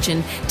Creative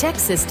Kitchen, Tech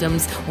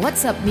Systems,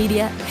 What's Up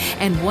Media,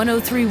 and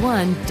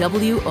 1031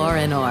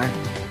 WRNR.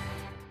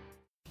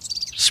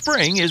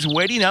 Spring is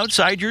waiting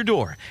outside your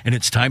door, and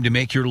it's time to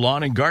make your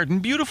lawn and garden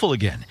beautiful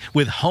again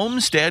with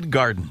Homestead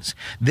Gardens.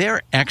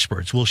 Their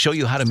experts will show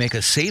you how to make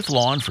a safe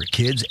lawn for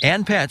kids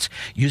and pets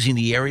using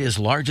the area's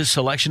largest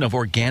selection of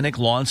organic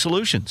lawn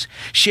solutions.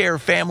 Share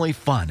family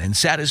fun and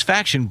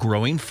satisfaction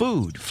growing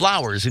food,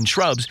 flowers, and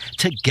shrubs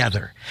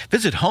together.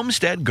 Visit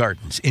Homestead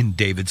Gardens in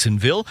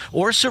Davidsonville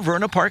or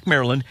Severna Park,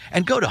 Maryland,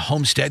 and go to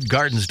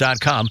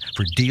homesteadgardens.com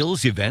for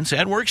deals, events,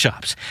 and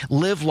workshops.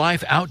 Live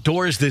life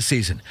outdoors this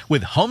season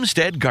with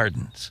Homestead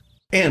Gardens.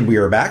 And we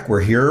are back.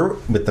 We're here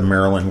with the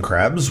Maryland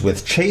Crabs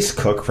with Chase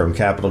Cook from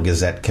Capital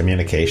Gazette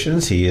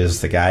Communications. He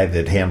is the guy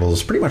that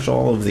handles pretty much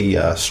all of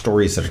the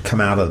stories that have come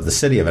out of the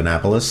City of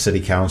Annapolis, City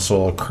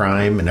Council,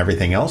 crime, and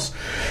everything else.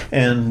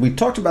 And we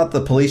talked about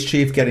the police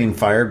chief getting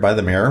fired by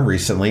the mayor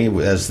recently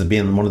as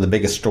being one of the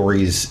biggest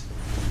stories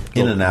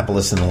in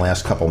Annapolis in the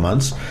last couple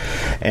months.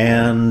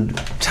 And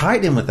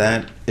tied in with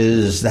that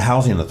is the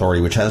Housing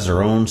Authority, which has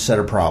their own set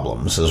of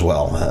problems as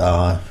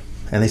well.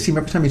 And they seem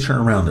every time you turn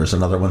around, there's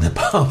another one that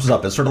pops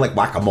up. It's sort of like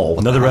whack-a-mole.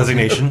 Another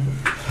resignation.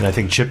 And I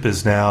think Chip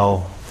is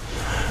now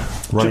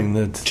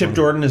running Chip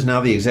Jordan is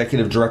now the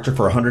executive director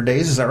for 100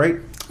 days. Is that right?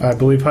 I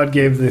believe HUD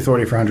gave the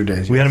authority for 100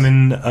 days. We had him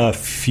in a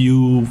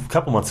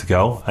couple months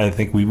ago. I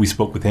think we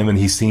spoke with him, and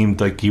he seemed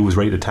like he was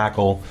ready to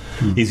tackle.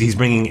 He's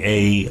bringing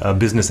a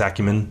business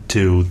acumen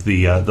to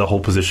the whole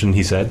position,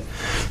 he said.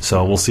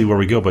 So we'll see where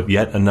we go. But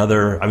yet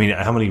another, I mean,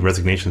 how many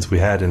resignations we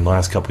had in the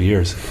last couple of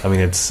years? I mean,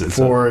 it's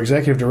for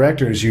executive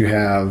directors, you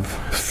have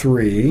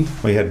 3.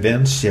 We had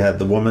Vince, you had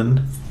the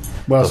woman.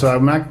 Well, so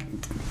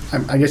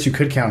I guess you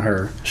could count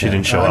her. She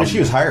didn't show up. She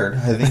was hired,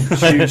 I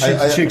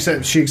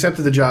think. She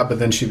accepted the job, but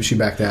then she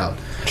backed out.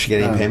 Did she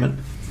get any payment?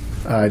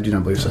 I do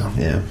not believe so.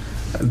 Yeah.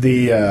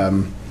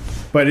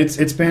 But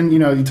it's been,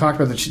 you talk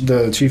about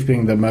the chief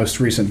being the most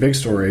recent big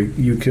story.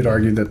 You could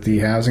argue that the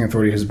Housing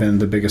Authority has been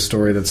the biggest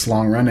story that's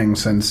long running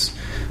since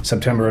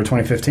September of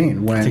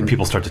 2015. When I think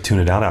people start to tune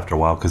it out after a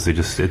while because it's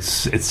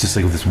just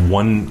like this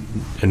one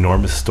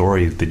enormous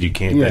story that you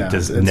can't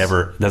doesn't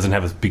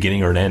have a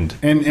beginning or an end.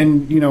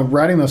 And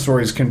writing those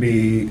stories can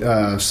be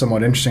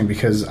somewhat interesting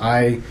because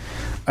I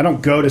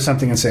don't go to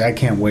something and say I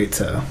can't wait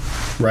to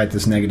write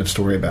this negative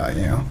story about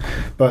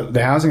But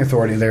the Housing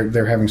Authority,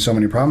 they're having so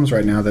many problems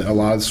right now that a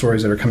lot of the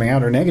stories that are coming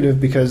out are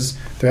negative because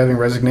they're having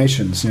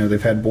resignations.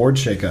 They've had board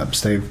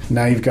shakeups.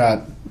 Now you've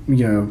got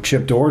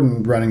Chip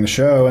Jordan running the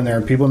show, and there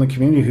are people in the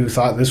community who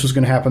thought this was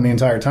going to happen the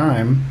entire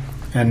time,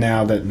 and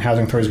now that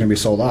Housing Authority is going to be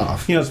sold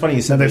off. It's funny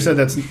you said they've said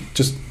that's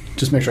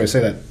just make sure I say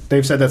that.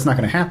 They've said that's not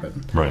going to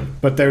happen. Right.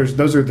 But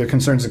those are the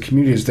concerns of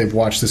communities. They've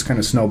watched this kind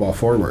of snowball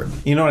forward.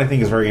 What I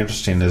think is very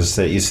interesting is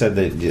that you said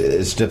that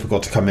it's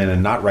difficult to come in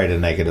and not write a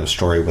negative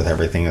story with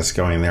everything that's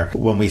going there.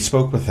 When we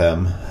spoke with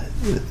them,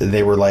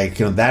 they were like,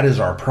 that is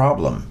our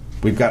problem.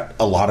 We've got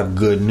a lot of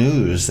good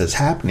news that's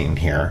happening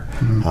here.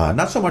 Mm-hmm.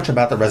 Not so much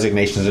about the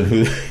resignations and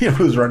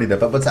who's running it,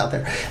 but what's out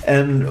there.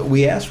 And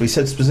we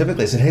said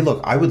specifically, I said, hey, look,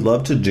 I would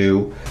love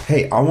to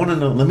I want to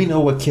know, let me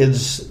know what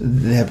kids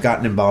have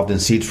gotten involved in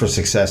Seeds for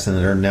Success and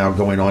they're now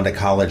going on to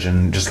college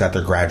and just got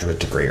their graduate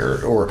degree,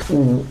 or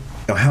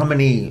how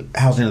many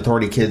Housing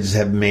Authority kids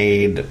have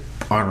made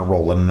honor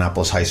roll in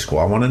Annapolis High School.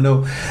 I want to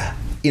know,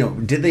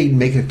 did they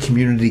make a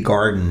community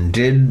garden?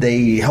 Did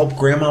they help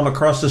grandmom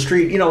across the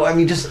street?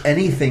 Just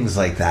any things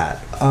like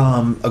that.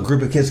 A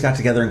group of kids got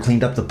together and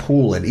cleaned up the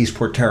pool at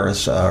Eastport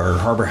Terrace or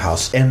Harbor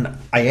House. And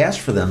I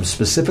asked for them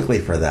specifically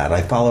for that.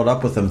 I followed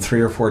up with them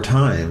 3 or 4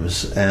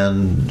 times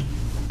and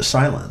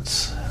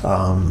silence.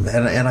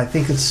 And I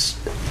think it's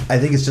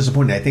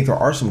disappointing. I think there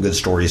are some good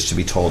stories to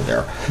be told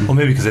there. Well,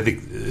 maybe because I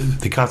think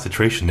the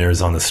concentration there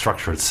is on the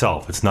structure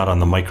itself. It's not on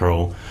the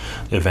micro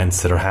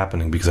events that are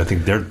happening, because I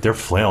think they're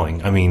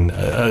flailing. I mean,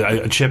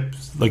 Chip,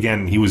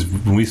 again,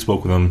 when we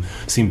spoke with him,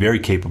 seemed very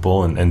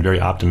capable and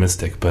very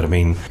optimistic. But I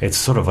mean, it's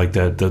sort of like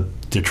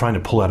they're trying to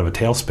pull out of a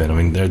tailspin. I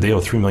mean, they owe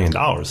 $3 million.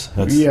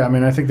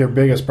 I think their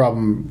biggest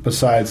problem,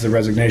 besides the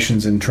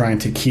resignations and trying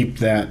to keep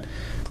that.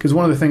 Because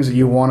one of the things that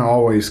you want to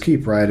always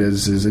keep, right,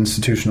 is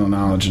institutional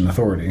knowledge and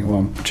authority.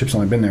 Well, Chip's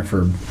only been there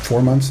for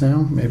 4 months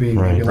now, maybe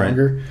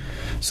longer. Right.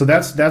 So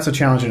that's a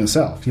challenge in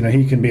itself.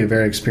 He can be a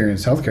very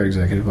experienced healthcare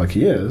executive like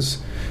he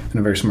is, and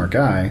a very smart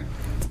guy,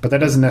 but that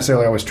doesn't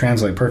necessarily always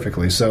translate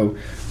perfectly. So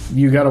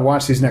you got to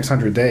watch these next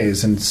 100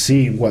 days and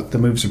see what the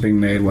moves are being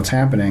made, what's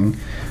happening.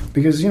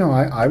 Because,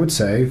 I would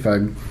say, if I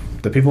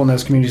the people in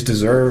those communities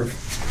deserve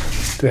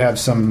to have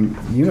some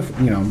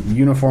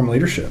uniform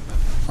leadership.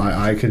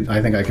 I think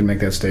I could make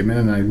that statement,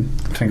 and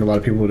I think a lot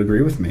of people would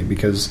agree with me,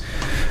 because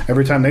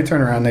every time they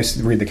turn around, they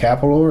read the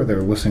Capitol or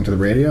they're listening to the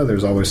radio,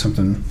 there's always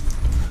something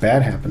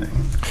bad happening.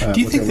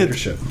 Do you think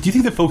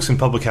that folks in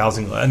public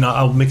housing, and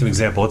I'll make an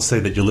example, let's say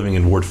that you're living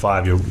in Ward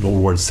 5, you're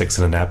Ward 6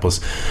 in Annapolis,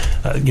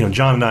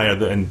 John and I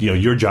are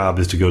your job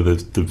is to go to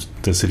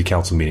the city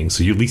council meetings,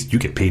 so at least you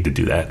get paid to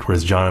do that,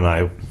 whereas John and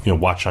I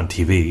watch on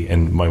TV,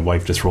 and my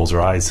wife just rolls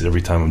her eyes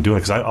every time I'm doing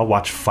it, because I'll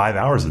watch 5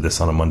 hours of this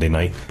on a Monday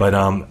night, but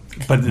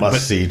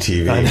must-see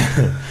TV.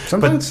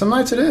 Some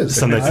nights it is.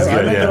 Some nights it's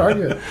good, I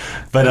argue it.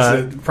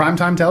 But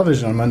primetime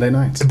television on Monday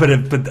nights.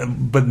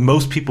 But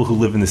most people who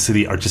live in the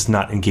city are just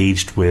not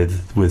engaged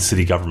with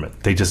city government.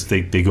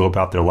 They go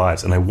about their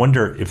lives, and I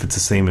wonder if it's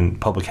the same in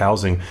public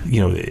housing.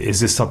 Is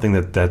this something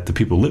that the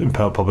people who live in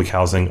public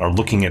housing are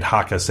looking at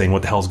HACA saying,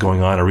 "What the hell's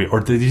going on?"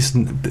 or they just,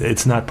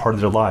 it's not part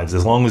of their lives.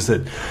 As long as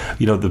that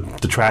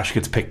the trash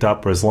gets picked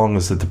up, or as long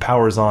as that the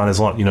power is on,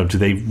 do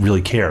they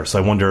really care?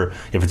 So I wonder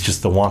if it's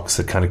just the wonks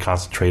that kind of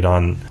concentrate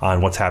on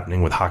what's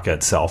happening with HACA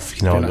itself,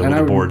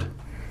 the board.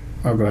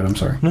 Oh, go ahead. I'm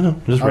sorry. No,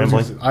 just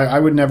rambling. I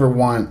would never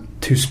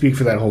want to speak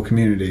for that whole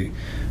community,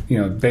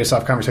 based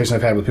off conversations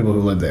I've had with people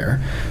who live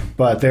there.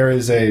 But there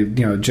is a,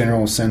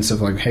 general sense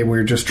of like, hey,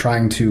 we're just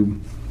trying to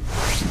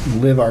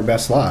live our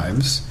best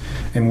lives,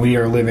 and we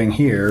are living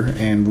here,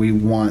 and we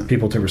want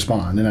people to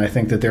respond. And I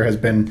think that there has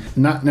been,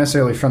 not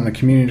necessarily from the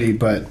community,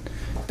 but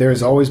there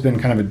has always been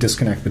kind of a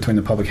disconnect between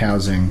the public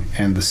housing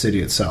and the city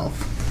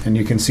itself. And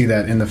you can see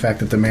that in the fact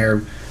that the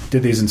mayor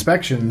did these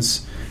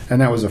inspections, and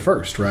that was a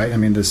first, right? I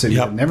mean, the city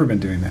had never been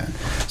doing that.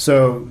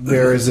 So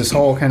there is this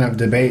whole kind of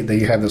debate that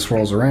you have that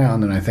swirls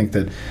around, and I think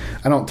that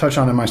I don't touch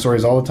on in my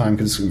stories all the time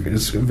because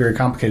it's very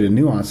complicated and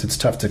nuanced. It's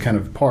tough to kind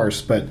of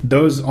parse, but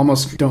those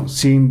almost don't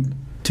seem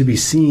to be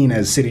seen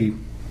as city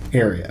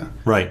area.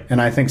 Right.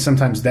 And I think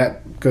sometimes that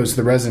goes to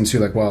the residents who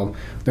are like, well,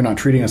 they're not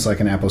treating us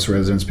like Annapolis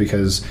residents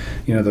because,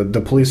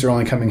 the police are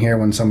only coming here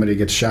when somebody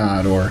gets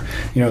shot, or,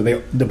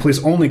 the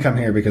police only come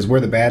here because we're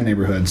the bad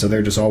neighborhood, so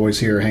they're just always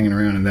here hanging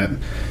around, and that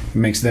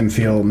makes them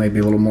feel maybe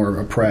a little more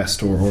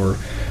oppressed or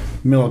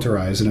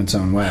militarized in its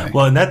own way.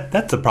 Well, and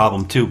that's a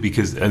problem too,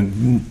 because,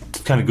 and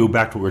to kind of go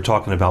back to what we were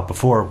talking about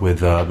before with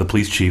the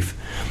police chief,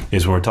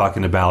 is when we're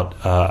talking about,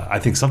 I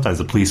think sometimes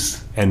the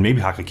police, and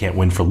maybe HACA can't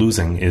win for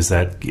losing, is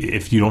that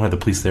if you don't have the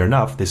police there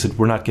enough, they said,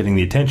 we're not getting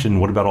the attention,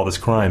 what about all this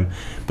crime?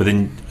 But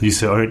then you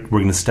say, all right, we're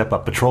going to step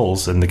up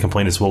patrols, and the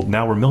complaint is, well,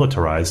 now we're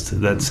militarized.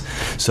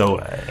 So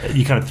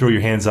you kind of throw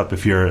your hands up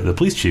if you're the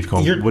police chief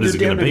going, what is it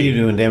going to be? You're damned if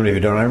you do and damned if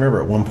you don't. I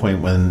remember at one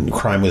point when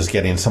crime was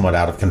getting somewhat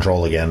out of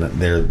control again,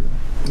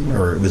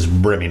 or it was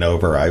brimming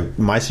over.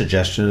 My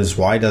suggestion is,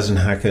 why doesn't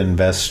HACA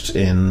invest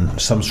in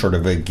some sort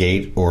of a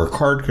gate or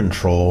card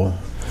control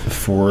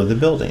for the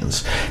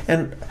buildings?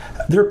 And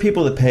there are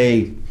people that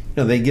pay,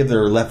 they give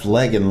their left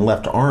leg and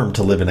left arm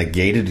to live in a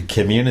gated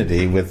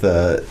community with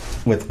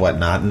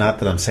whatnot. Not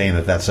that I'm saying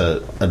that that's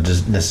a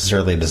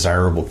necessarily a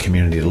desirable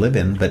community to live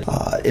in, but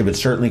it would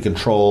certainly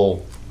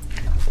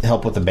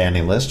help with the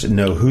banning list,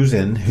 know who's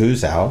in,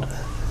 who's out.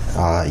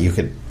 You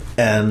could.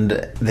 And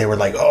they were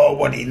like,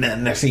 oh,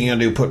 next thing you're going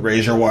to do, put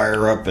razor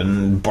wire up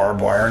and barbed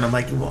wire. And I'm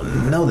like, well,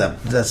 no,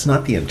 that's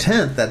not the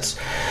intent.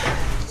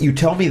 You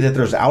tell me that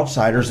there's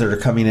outsiders that are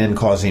coming in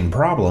causing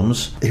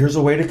problems. Here's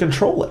a way to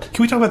control it.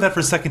 Can we talk about that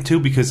for a second, too?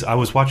 Because I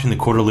was watching the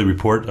quarterly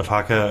report of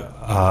HACA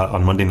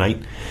on Monday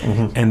night,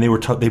 and they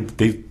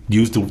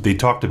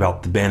talked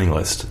about the banning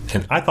list.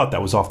 And I thought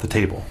that was off the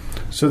table.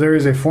 So there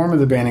is a form of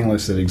the banning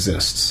list that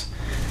exists.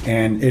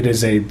 And it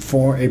is a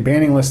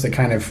banning list that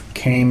kind of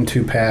came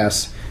to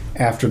pass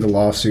after the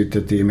lawsuit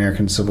that the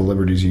American Civil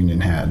Liberties Union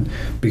had,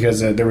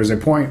 because there was a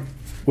point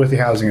with the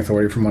Housing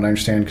Authority, from what I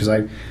understand, because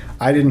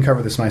I didn't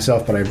cover this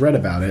myself, but I've read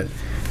about it,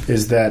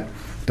 is that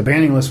the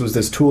banning list was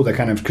this tool that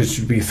kind of could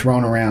be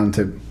thrown around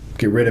to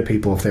get rid of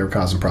people if they were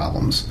causing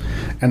problems.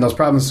 And those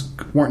problems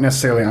weren't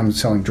necessarily, I'm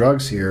selling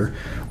drugs here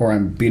or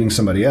I'm beating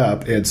somebody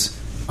up. It's,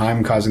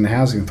 I'm causing the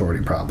Housing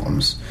Authority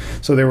problems.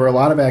 So there were a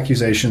lot of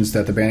accusations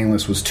that the banning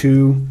list was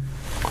too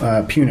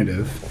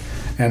punitive,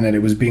 and that it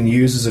was being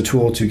used as a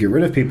tool to get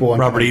rid of people. And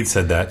Robert Eade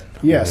said that.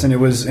 Yes, and it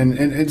was, and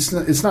it's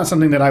not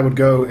something that I would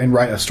go and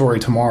write a story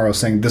tomorrow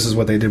saying this is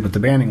what they did with the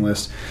banning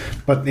list.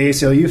 But the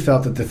ACLU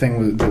felt that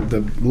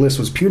the list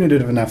was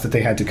punitive enough that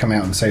they had to come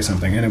out and say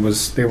something, and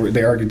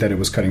they argued that it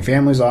was cutting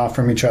families off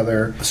from each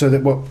other. So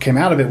that what came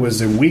out of it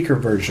was a weaker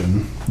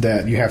version,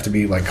 that you have to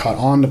be like caught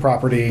on the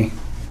property,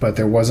 but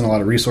there wasn't a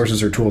lot of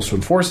resources or tools to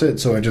enforce it,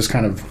 so it just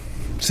kind of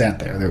sat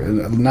there.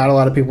 Not a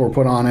lot of people were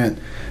put on it.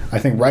 I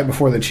think right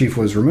before the chief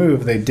was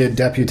removed, they did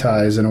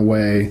deputize, in a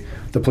way,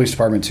 the police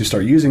department to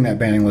start using that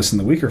banning list in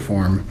the weaker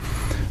form.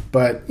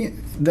 But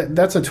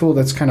that's a tool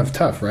that's kind of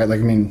tough, right? Like,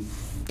 I mean,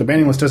 the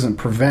banning list doesn't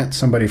prevent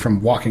somebody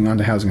from walking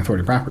onto Housing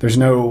Authority property. There's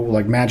no,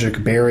 like,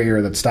 magic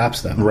barrier that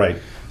stops them. Right.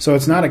 So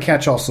it's not a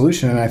catch-all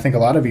solution, and I think a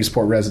lot of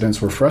Eastport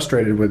residents were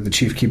frustrated with the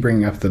chief keep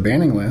bringing up the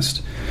banning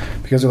list,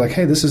 because they're like,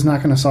 hey, this is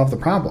not going to solve the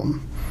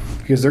problem.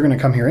 because they're going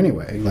to come here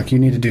anyway. Like, you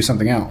need to do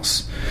something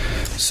else.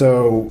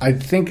 So I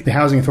think the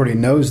Housing Authority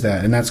knows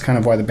that, and that's kind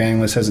of why the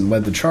banning list hasn't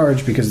led the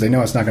charge, because they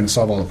know it's not going to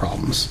solve all the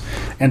problems.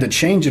 And to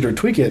change it or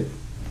tweak it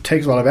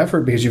takes a lot of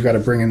effort, because you've got to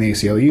bring in the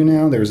ACLU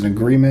now. There's an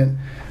agreement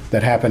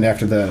that happened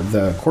after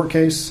the court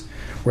case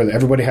where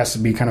everybody has to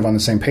be kind of on the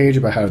same page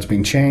about how it's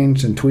being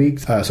changed and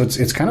tweaked. So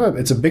it's kind of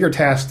it's a bigger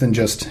task than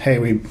just, hey,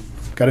 we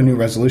got a new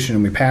resolution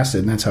and we passed it,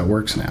 and that's how it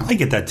works now. I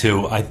get that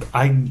too.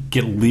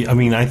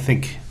 I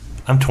think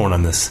I'm torn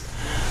on this.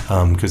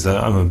 Because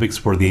I'm a big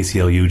supporter of the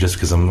ACLU, just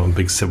because I'm a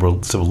big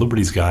civil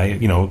liberties guy.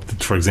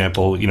 For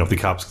example, if the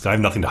cops, I have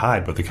nothing to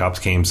hide, but the cops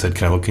came and said,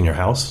 "Can I look in your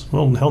house?"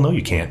 Well, hell no,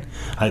 you can't.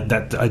 I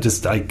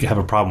have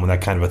a problem with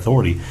that kind of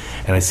authority,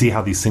 and I see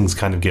how these things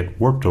kind of get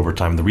warped over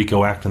time. The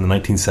RICO Act in the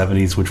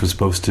 1970s, which was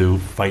supposed to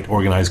fight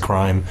organized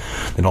crime,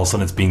 then all of a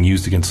sudden it's being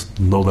used against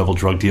low-level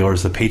drug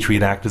dealers. The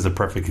Patriot Act is a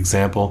perfect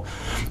example,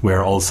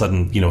 where all of a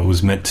sudden, it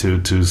was meant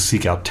to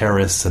seek out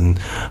terrorists, and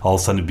all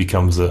of a sudden it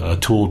becomes a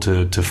tool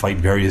to fight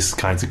various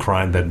kinds of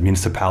crime, that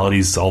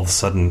municipalities all of a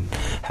sudden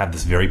have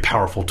this very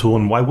powerful tool,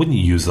 and why wouldn't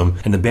you use them?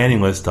 And the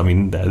banning list,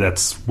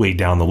 that's way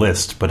down the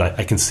list, but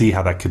I can see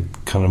how that could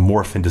kind of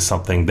morph into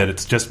something that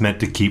it's just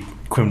meant to keep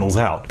criminals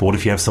out. But what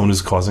if you have someone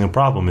who's causing a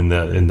problem in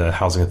the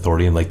housing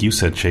authority, and like you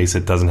said, Chase,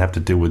 it doesn't have to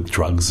do with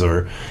drugs,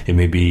 or it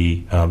may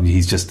be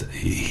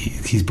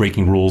he's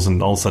breaking rules,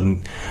 and all of a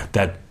sudden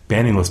that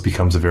banning list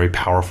becomes a very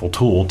powerful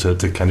tool to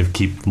kind of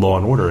keep law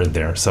and order in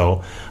there.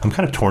 So I'm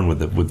kind of torn with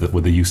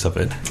the use of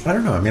it. I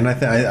don't know.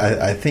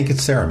 I think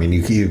it's there.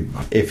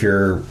 If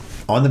you're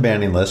on the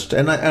banning list,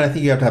 and I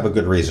think you have to have a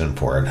good reason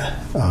for it.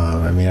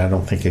 I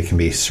don't think it can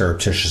be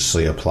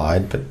surreptitiously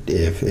applied, but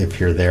if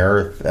you're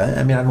there,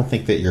 I don't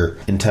think that you're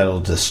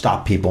entitled to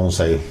stop people and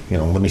say,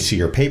 let me see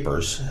your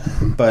papers.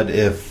 But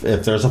if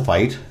there's a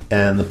fight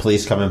and the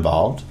police come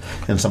involved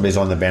and somebody's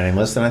on the banning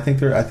list, then I think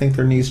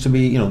there needs to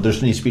be,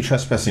 there needs to be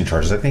trespassing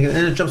charges. I think,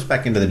 and it jumps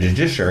back into the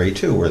judiciary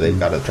too, where they've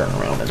got to turn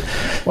around it.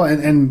 Well,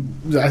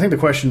 and I think the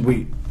question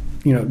we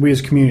as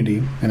a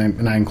community,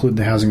 and I include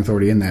the Housing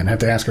Authority in that, have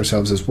to ask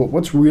ourselves is,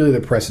 what's really the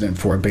precedent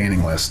for a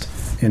banning list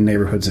in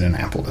neighborhoods in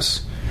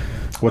Annapolis?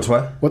 What's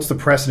what? What's the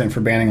precedent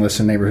for banning lists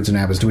in neighborhoods in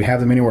Annapolis? Do we have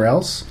them anywhere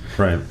else?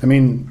 Right.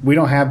 We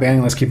don't have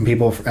banning lists keeping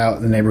people out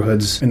in the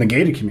neighborhoods in the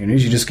gated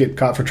communities. You just get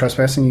caught for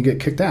trespassing, you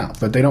get kicked out.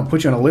 But they don't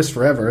put you on a list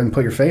forever and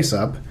put your face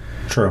up.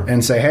 True.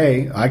 And say,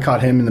 hey, I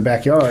caught him in the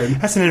backyard.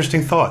 That's an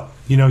interesting thought.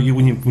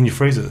 When you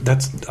phrase it,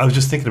 I was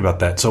just thinking about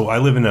that. So I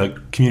live in a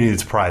community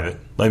that's private,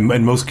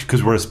 and most,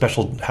 because we're a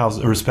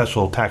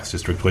special tax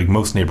district, like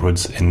most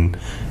neighborhoods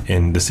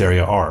in this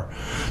area are.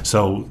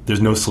 So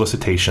there's no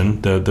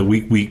solicitation.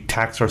 We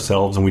tax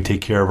ourselves and we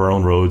take care of our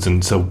own roads,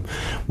 and so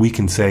we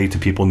can say to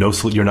people, no,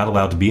 you're not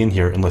allowed to be in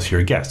here unless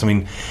you're a guest.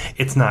 We're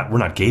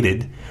not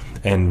gated,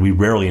 and we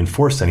rarely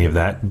enforce any of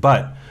that,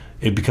 but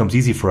it becomes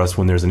easy for us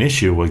when there's an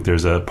issue, like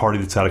there's a party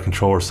that's out of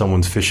control, or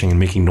someone's fishing and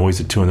making noise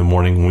at 2 a.m.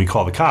 When we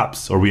call the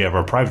cops, or we have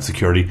our private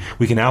security,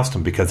 we can oust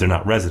them because they're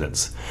not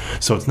residents.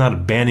 So it's not a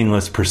banning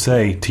list per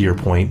se, to your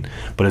point,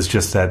 but it's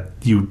just that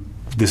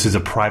this is a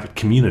private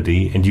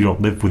community and you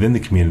don't live within the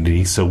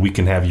community, so we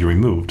can have you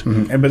removed.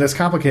 Mm-hmm. But that's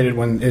complicated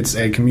when it's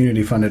a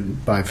community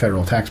funded by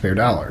federal taxpayer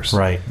dollars.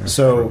 Right.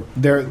 So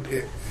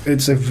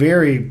it's a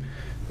very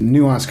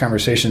nuanced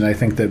conversation, I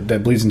think,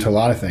 that bleeds into a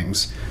lot of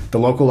things. The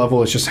local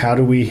level is just, how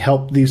do we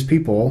help these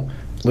people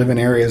live in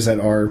areas that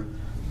are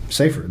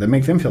safer, that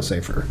make them feel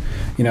safer?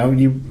 When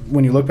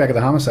you look back at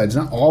the homicides,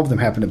 not all of them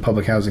happened at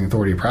public housing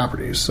authority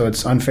properties, so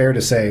it's unfair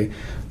to say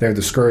they're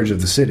the scourge of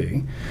the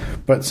city.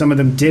 But some of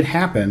them did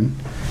happen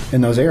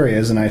in those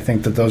areas, and I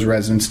think that those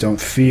residents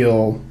don't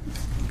feel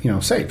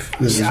safe.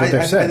 This is what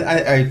they've said.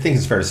 I think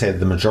it's fair to say that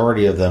the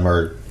majority of them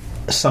are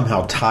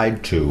somehow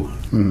tied to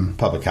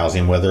public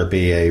housing, whether it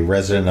be a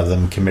resident of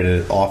them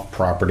committed off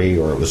property,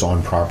 or it was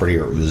on property,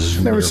 or it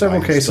was. There were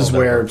several cases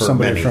where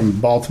somebody from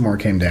Baltimore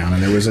came down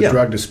and there was a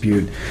drug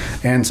dispute,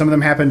 and some of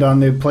them happened on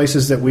the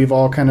places that we've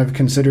all kind of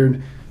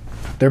considered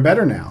they're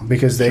better now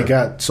because they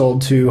got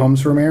sold to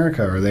Homes for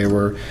America, or they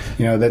were,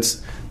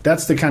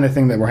 that's the kind of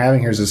thing that we're having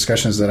here, is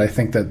discussions that I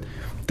think that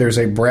there's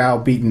a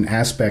browbeaten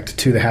aspect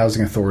to the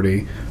housing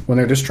authority when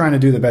they're just trying to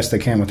do the best they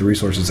can with the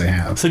resources they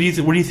have. So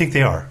what do you think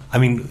they are?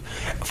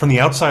 From the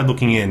outside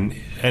looking in,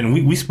 and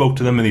we spoke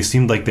to them, and they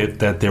seemed like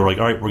that they were like,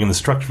 all right, we're going to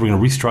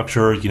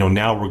restructure,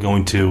 now we're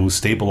going to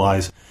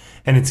stabilize.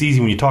 And it's easy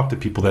when you talk to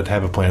people that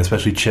have a plan,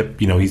 especially Chip.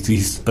 He's he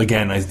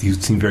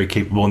seemed very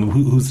capable. And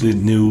who's the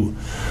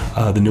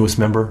newest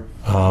member?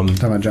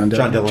 Talking about John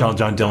Dillon.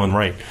 John Dillon,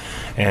 right.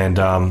 And,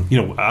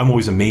 I'm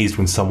always amazed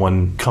when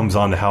someone comes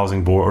on the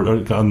housing board,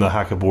 or on the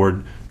HACA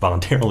board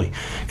voluntarily,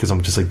 because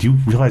I'm just like, do you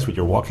realize what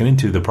you're walking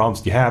into, the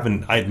problems you have?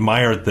 And I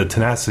admire the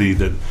tenacity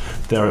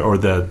or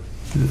the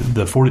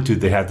fortitude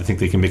they have to think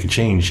they can make a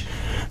change.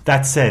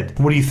 That said,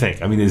 what do you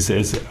think? Are they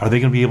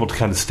going to be able to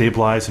kind of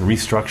stabilize and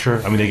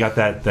restructure? They got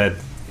that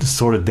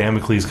sort of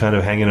Damocles kind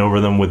of hanging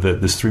over them with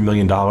this $3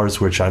 million,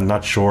 which I'm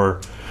not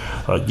sure.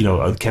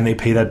 Can they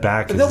pay that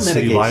back? But they'll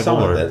mitigate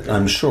some of it,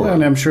 I'm sure. Well,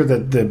 and I'm sure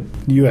that the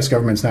U.S.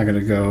 government's not going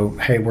to go,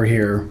 hey, we're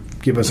here,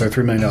 give us our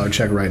 $3 million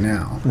check right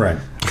now. Right.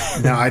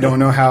 Now, I don't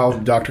know how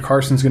Dr.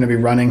 Carson's going to be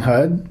running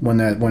HUD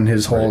when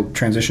his whole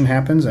transition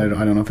happens. I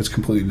don't know if it's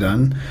completely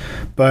done.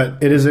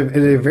 But it is a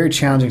very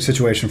challenging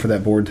situation for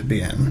that board to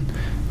be in.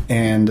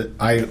 And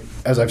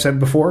as I've said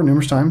before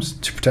numerous times,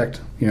 to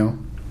protect,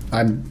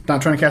 I'm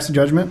not trying to cast a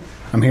judgment.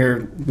 I'm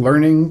here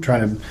learning,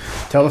 trying to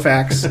tell the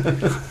facts.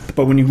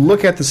 But when you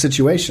look at the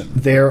situation,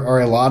 there are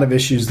a lot of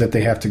issues that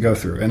they have to go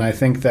through. And I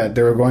think that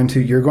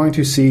you're going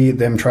to see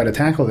them try to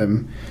tackle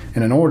them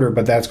in an order,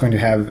 but that's going to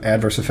have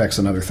adverse effects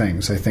on other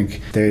things. I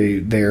think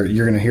you're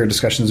going to hear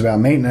discussions about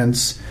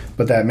maintenance,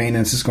 but that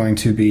maintenance is going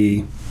to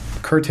be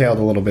curtailed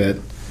a little bit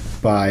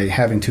by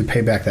having to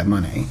pay back that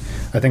money.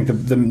 I think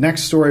the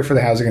next story for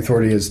the Housing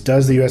Authority is,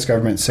 does the U.S.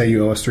 government say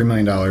you owe us $3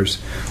 million,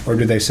 or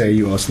do they say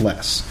you owe us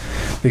less?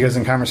 Because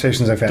in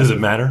conversations I've had... Does it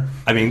matter?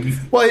 I mean...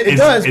 Well, it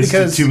does,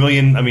 because... $2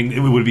 million, I mean, it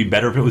would be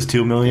better if it was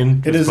 $2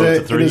 million. It is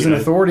an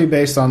authority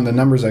based on the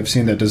numbers I've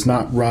seen that does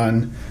not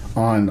run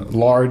on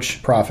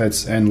large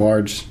profits and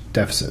large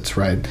deficits,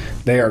 right?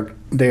 They are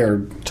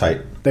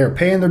tight. They are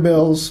paying their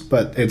bills,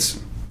 but it's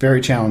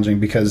very challenging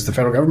because the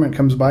federal government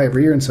comes by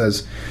every year and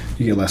says,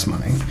 you get less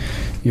money.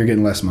 You're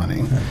getting less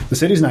money. The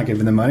city's not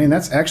giving them money, and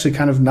that's actually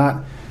kind of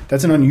not...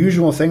 That's an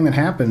unusual thing that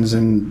happens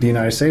in the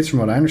United States, from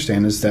what I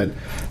understand, is that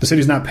the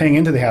city's not paying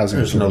into the housing.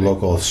 There's no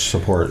local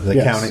support.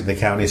 The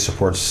county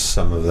supports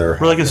some of their...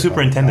 We're like a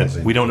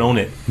superintendent. We don't own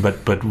it,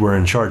 but we're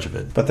in charge of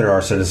it. But there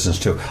are citizens,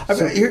 too.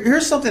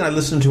 Here's something I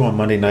listened to on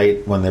Monday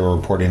night when they were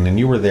reporting, and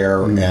you were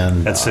there.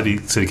 And at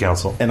City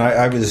Council. And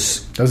I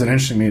was... That was an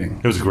interesting meeting.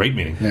 It was a great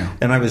meeting. Yeah.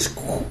 And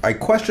I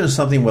questioned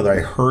something, whether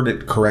I heard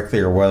it correctly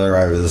or whether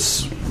I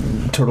was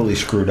totally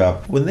screwed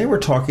up. When they were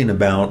talking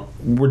about...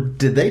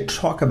 Did they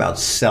talk about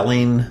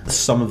selling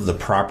some of the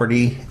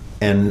property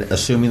and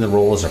assuming the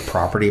role as a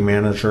property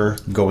manager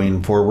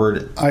going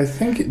forward? I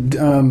think...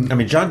 John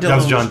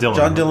Dillon.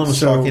 John Dillon was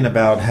talking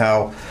about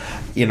how,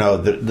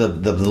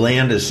 the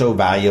land is so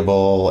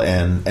valuable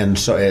and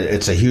so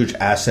it's a huge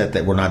asset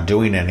that we're not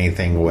doing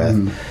anything with.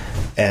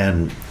 Mm-hmm.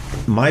 And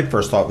my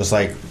first thought was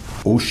like,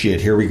 oh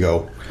shit, here we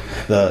go.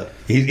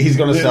 He's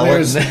going to sell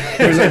it.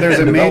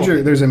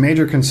 There's a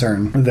major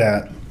concern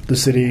that the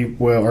city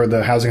will, or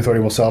the housing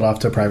authority will sell it off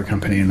to a private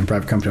company, and the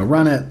private company will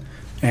run it,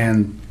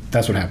 and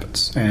that's what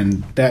happens.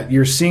 And that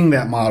you're seeing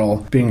that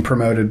model being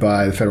promoted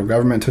by the federal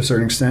government to a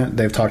certain extent.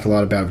 They've talked a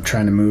lot about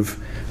trying to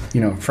move,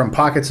 from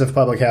pockets of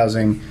public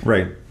housing,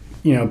 right?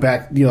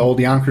 Back the old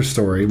Yonkers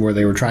story where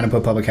they were trying to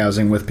put public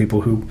housing with people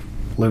who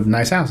live in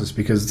nice houses,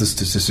 because the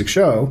statistics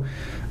show,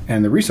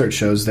 and the research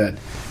shows, that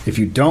if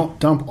you don't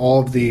dump all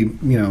of the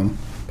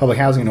public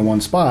housing into one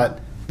spot,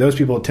 those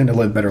people tend to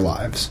live better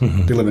lives.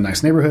 Mm-hmm. They live in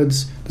nice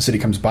neighborhoods. The city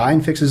comes by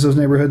and fixes those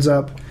neighborhoods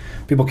up.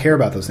 People care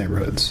about those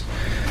neighborhoods.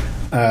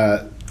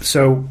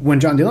 So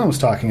when John Dillon was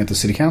talking at the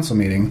city council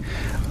meeting,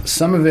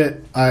 some of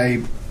it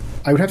I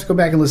would have to go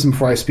back and listen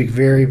before I speak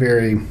very,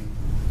 very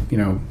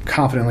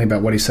confidently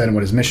about what he said and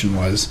what his mission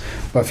was.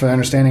 But for the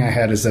understanding I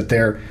had is that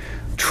they're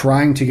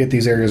trying to get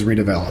these areas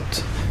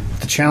redeveloped.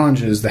 The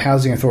challenge is the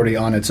housing authority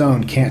on its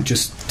own can't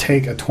just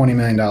take a $20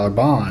 million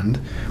bond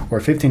or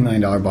a $15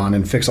 million bond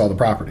and fix all the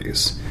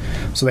properties.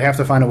 So they have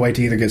to find a way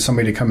to either get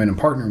somebody to come in and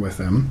partner with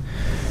them.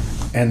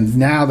 And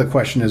now the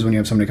question is, when you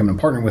have somebody come in and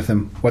partner with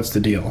them, what's the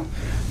deal?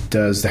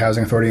 Does the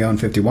housing authority own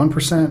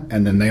 51%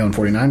 and then they own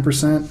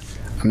 49%?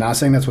 I'm not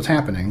saying that's what's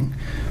happening,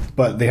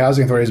 but the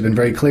housing authority has been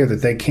very clear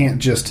that they can't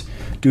just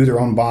do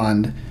their own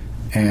bond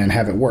and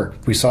have it work.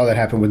 We saw that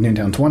happen with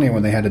Newtown 20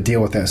 when they had to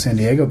deal with that San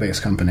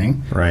Diego-based company.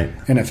 Right.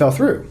 And it fell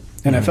through.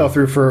 And it fell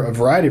through for a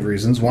variety of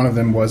reasons. One of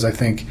them was, I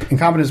think,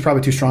 incompetence is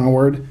probably too strong a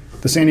word.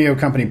 The San Diego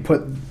company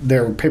put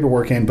their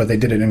paperwork in, but they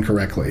did it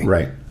incorrectly.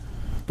 Right.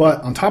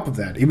 But on top of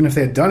that, even if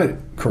they had done it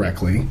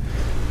correctly,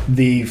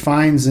 the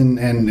fines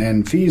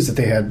and fees that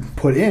they had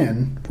put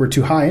in were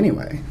too high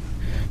anyway.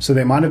 So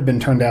they might have been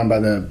turned down by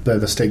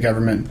the state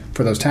government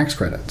for those tax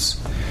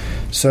credits.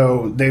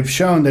 So they've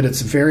shown that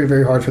it's very,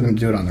 very hard for them to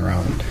do it on their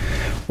own.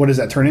 What does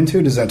that turn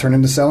into? Does that turn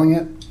into selling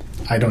it?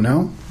 I don't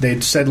know. They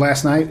said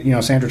last night,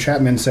 Sandra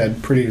Chapman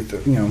said pretty,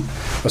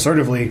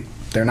 assertively,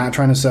 they're not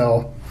trying to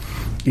sell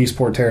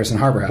Eastport Terrace and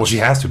Harbor House. Well, she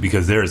has to,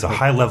 because there is a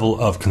high level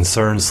of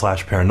concern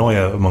 /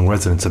 paranoia among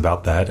residents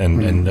about that.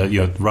 And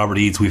Robert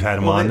Eads, we've had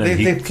him on.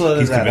 They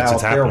flooded that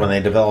out there when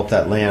they developed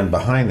that land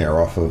behind there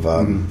off of,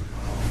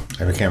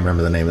 I can't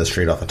remember the name of the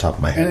street off the top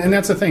of my head. And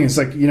that's the thing. It's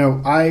like,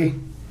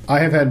 I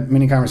have had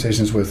many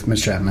conversations with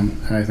Ms. Chapman,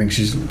 and I think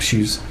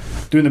she's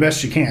doing the best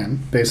she can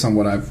based on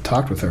what I've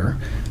talked with her.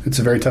 It's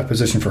a very tough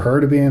position for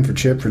her to be in, for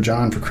Chip, for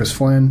John, for Chris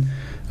Flynn,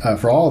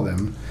 for all of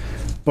them.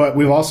 But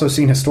we've also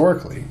seen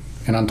historically,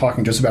 and I'm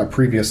talking just about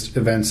previous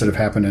events that have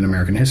happened in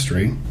American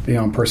history,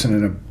 a person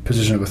in a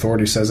position of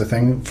authority says a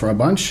thing for a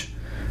bunch,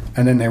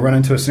 and then they run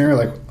into a scenario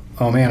like,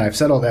 oh man, I've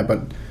said all that, but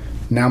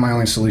now my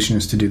only solution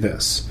is to do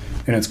this.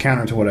 And it's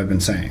counter to what I've been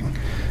saying.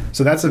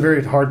 So that's a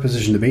very hard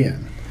position to be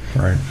in.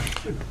 Right.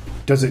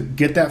 Does it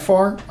get that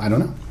far? I don't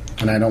know,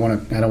 and I don't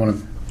want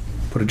to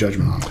put a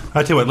judgment on it.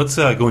 I tell you what, let's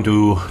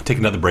take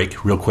another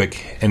break real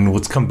quick, and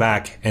let's come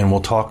back and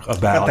we'll talk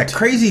about that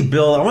crazy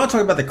bill. I want to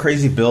talk about the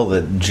crazy bill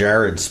that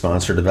Jared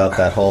sponsored about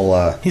that whole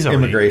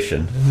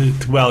immigration.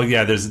 Well,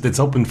 yeah, it's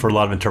open for a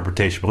lot of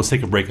interpretation, but let's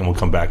take a break and we'll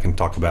come back and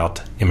talk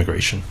about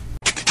immigration.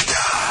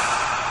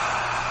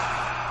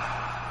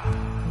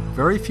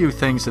 Very few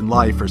things in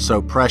life are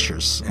so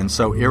precious and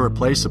so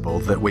irreplaceable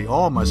that we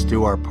all must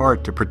do our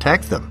part to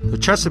protect them. The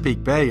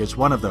Chesapeake Bay is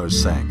one of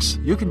those things.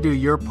 You can do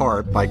your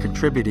part by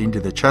contributing to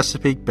the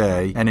Chesapeake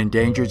Bay and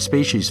Endangered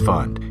Species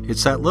Fund.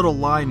 It's that little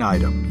line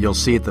item you'll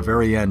see at the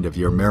very end of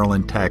your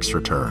Maryland tax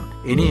return.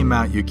 Any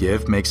amount you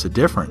give makes a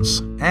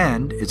difference,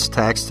 and it's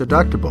tax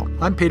deductible.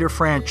 I'm Peter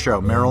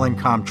Francho, Maryland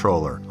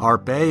Comptroller. Our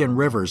bay and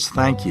rivers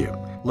thank you.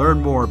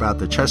 Learn more about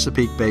the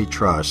Chesapeake Bay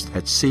Trust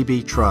at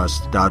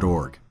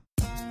cbtrust.org.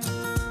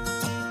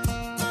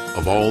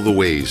 Of all the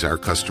ways our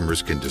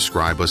customers can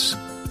describe us,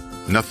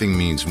 nothing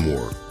means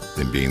more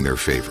than being their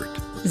favorite.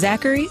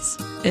 Zachary's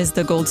is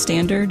the gold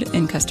standard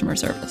in customer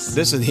service.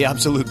 This is the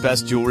absolute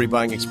best jewelry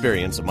buying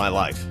experience of my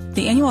life.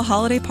 The annual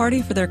holiday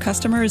party for their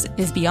customers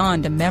is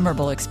beyond a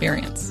memorable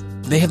experience.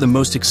 They have the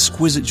most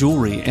exquisite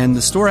jewelry, and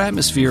the store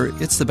atmosphere,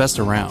 it's the best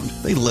around.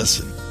 They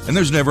listen, and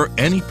there's never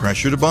any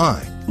pressure to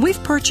buy.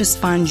 We've purchased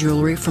fine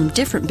jewelry from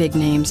different big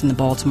names in the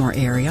Baltimore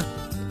area,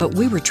 but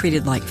we were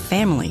treated like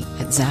family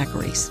at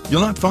Zachary's.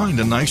 You'll not find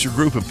a nicer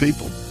group of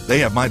people. They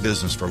have my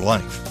business for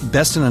life.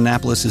 Best in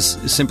Annapolis is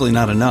simply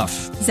not enough.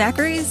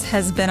 Zachary's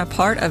has been a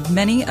part of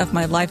many of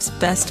my life's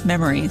best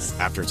memories.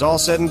 After it's all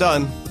said and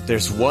done,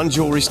 there's one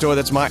jewelry store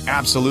that's my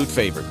absolute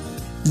favorite.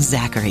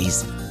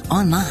 Zachary's.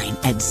 Online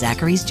at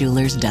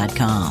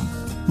zacharysjewelers.com.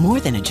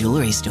 More than a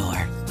jewelry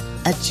store,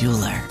 a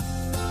jeweler.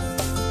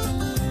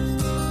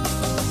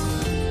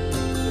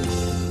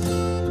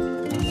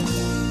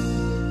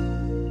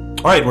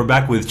 All right, we're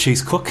back with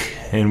Chase Cook,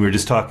 and we were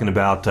just talking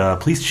about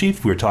Police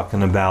Chief. We were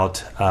talking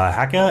about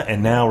HACA,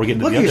 and now we're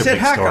getting to the other big story.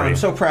 Look, you said HACA. I'm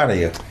so proud of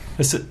you.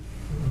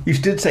 You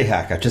did say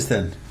HACA just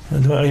then.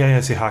 Yeah,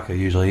 I say HACA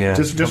usually, yeah.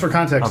 Just for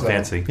context, I'm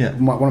fancy. Yeah.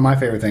 One of my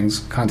favorite things,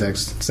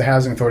 context, it's the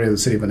housing authority of the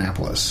City of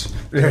Annapolis.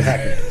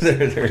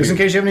 Just in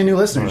case you have any new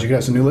listeners. You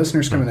got some new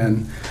listeners coming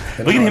in.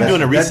 Look at him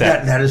doing a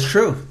reset. That is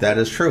true. That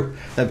is true.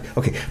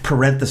 Okay,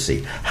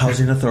 parenthesis,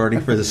 housing authority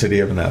for the City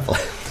of Annapolis.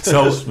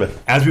 So,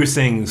 as we were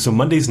saying, so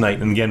Monday's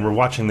night, and again, we're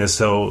watching this,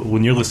 so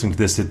when you're listening to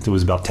this, it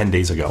was about 10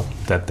 days ago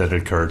that it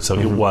occurred. So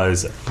it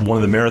was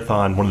one of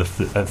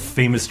the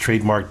famous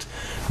trademarked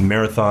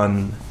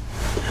marathon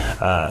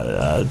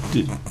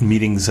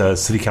meetings,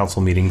 city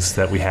council meetings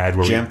that we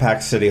had.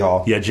 Jam-packed City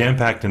Hall. Yeah,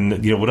 jam-packed. And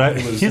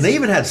they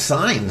even had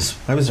signs.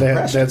 I was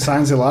impressed. They had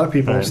signs, a lot of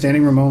people,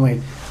 standing room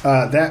only.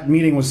 That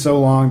meeting was so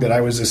long that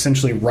I was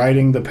essentially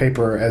writing the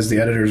paper as the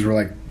editors were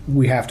like,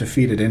 we have to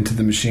feed it into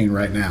the machine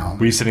right now.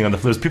 Were you sitting on the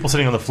floor? There was people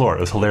sitting on the floor. It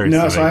was hilarious.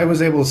 No, so I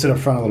was able to sit up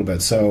front a little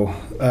bit. So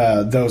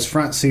those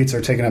front seats are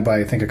taken up by,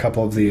 I think, a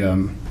couple of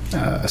the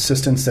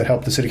assistants that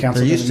help the city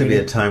council. There used to be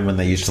a time when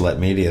they used to let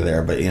media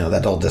there, but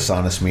that old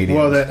dishonest media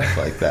stuff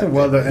like that.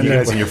 Well,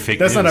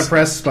 that's not a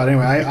press spot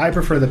anyway. I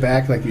prefer the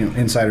back, like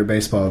insider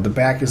baseball. The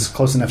back is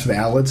close enough to the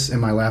outlets, and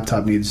my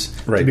laptop needs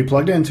to be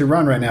plugged in to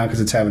run right now because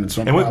it's having its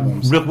own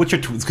problems. What's your?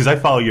 Because I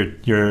follow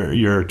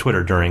your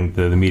Twitter during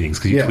the meetings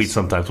because you tweet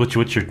sometimes. What's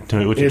your Twitter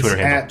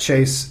handle? At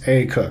Chase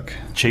A. Cook.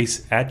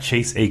 Chase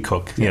A.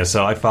 Cook. Yeah,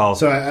 so I follow.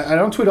 So I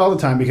don't tweet all the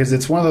time because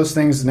it's one of those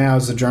things now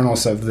as a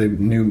journalist of the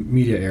new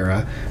media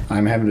era.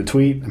 I'm having to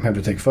tweet, I'm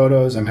having to take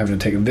photos, I'm having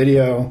to take a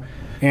video,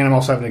 and I'm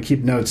also having to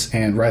keep notes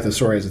and write the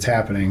story as it's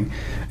happening.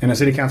 In a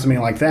city council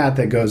meeting like that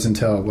goes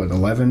until,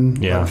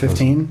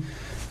 11:15?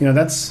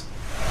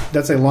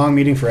 That's a long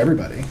meeting for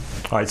everybody.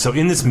 All right, so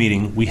in this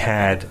meeting, we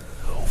had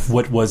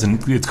it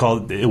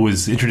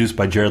was introduced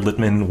by Jared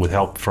Littmann with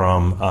help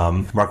from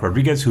Mark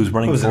Rodriguez, who's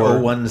running for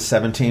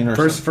 0117 or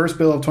first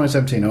bill of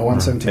 2017,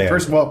 0117.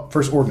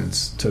 First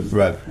ordinance to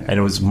right. And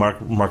it was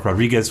Mark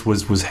Rodriguez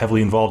was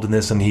heavily involved in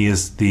this, and he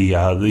is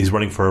he's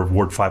running for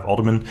Ward 5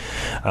 Alderman,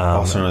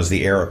 also known as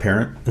the heir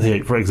apparent.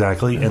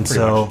 Exactly, and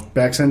so much.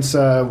 Back since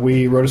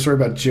we wrote a story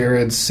about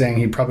Jared saying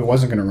he probably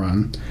wasn't going to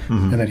run,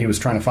 and that he was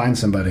trying to find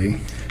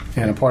somebody.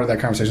 And a part of that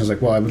conversation was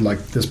like, well, I would like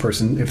this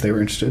person, if they were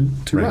interested,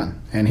 to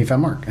run. And he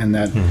found Mark. And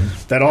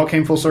that all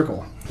came full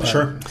circle.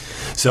 Sure.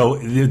 So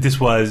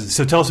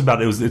tell us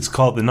about it. It's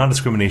called the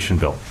Non-Discrimination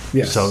Bill.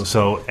 Yes.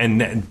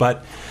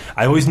 But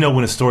I always know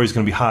when a story is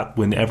going to be hot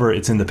whenever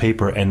it's in the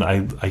paper, and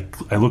I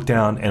look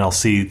down and I'll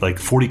see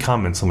 40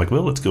 comments. I'm like,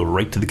 well, let's go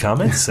right to the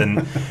comments.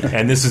 And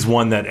this is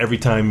one that every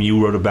time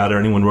you wrote about it or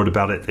anyone wrote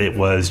about it, it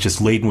was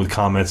just laden with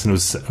comments, and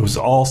it was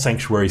all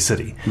sanctuary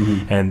city.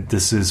 And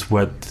this is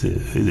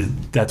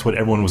that's what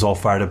everyone was all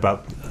fired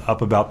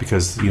up about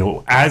because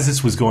as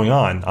this was going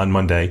on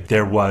Monday,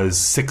 there was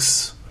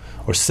 6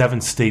 or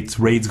 7 states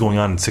raids going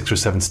on in 6 or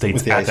 7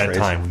 states at that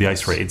time with the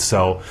ICE raids.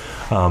 So,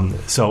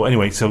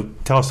 anyway,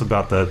 tell us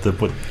about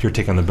what your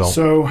take on the bill.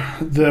 So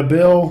the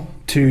bill,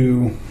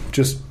 to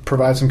just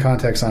provide some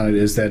context on it,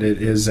 is that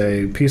it is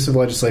a piece of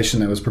legislation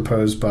that was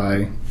proposed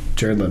by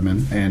Jared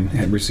Littmann and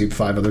had received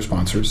 5 other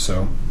sponsors.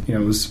 So, it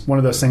was one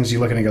of those things you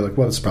look at and go like,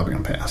 well, this is probably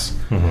going to pass.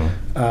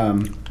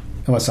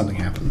 Unless something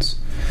happens.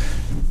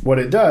 What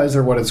it does,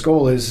 or what its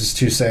goal is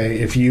to say,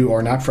 if you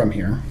are not from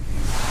here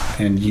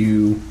and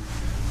you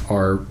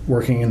are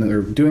working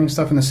or doing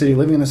stuff in the city,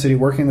 living in the city,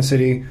 working in the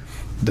city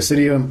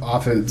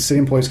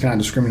employees cannot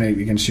discriminate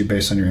against you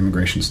based on your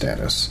immigration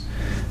status.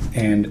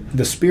 And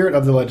the spirit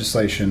of the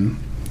legislation,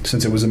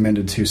 since it was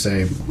amended to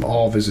say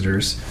all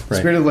visitors, the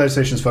spirit of the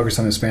legislation is focused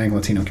on the Hispanic and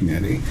Latino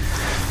community.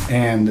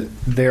 And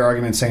their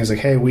argument saying is like,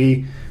 hey,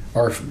 we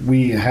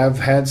have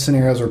had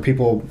scenarios where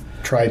people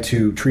try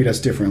to treat us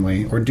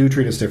differently or do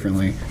treat us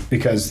differently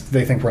because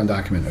they think we're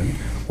undocumented,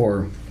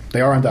 or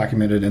they are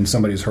undocumented and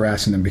somebody's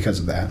harassing them because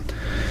of that.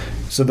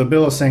 So the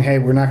bill is saying, hey,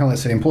 we're not going to let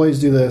city employees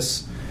do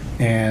this,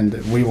 and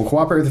we will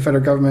cooperate with the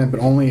federal government,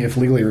 but only if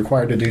legally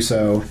required to do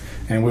so,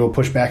 and we will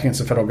push back against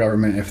the federal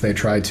government if they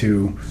try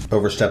to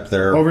overstep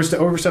their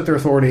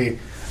authority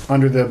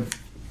under the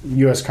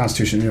U.S.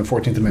 Constitution,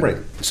 14th Amendment.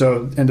 Right.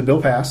 So, and the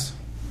bill passed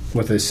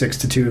with a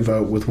 6-2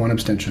 vote with 1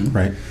 abstention.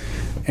 Right.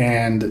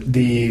 And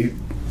the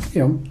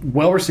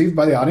well received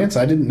by the audience.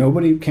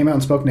 Nobody came out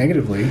and spoke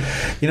negatively.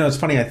 It's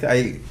funny.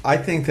 I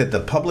think that the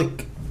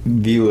public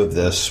view of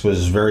this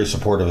was very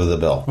supportive of the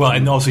bill. Well,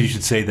 and also you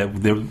should say that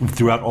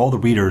throughout all the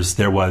readers,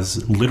 there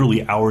was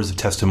literally hours of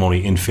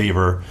testimony in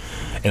favor,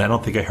 and I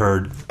don't think I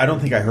heard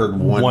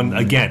one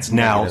against.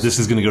 Now, this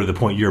is going to go to the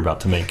point you're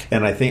about to make.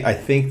 And I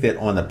think that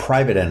on the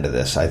private end of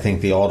this, I think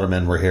the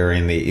aldermen were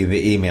hearing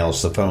the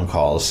emails, the phone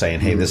calls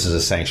saying, hey, this is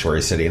a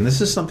sanctuary city. And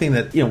this is something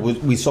that,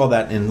 we saw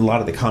that in a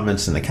lot of the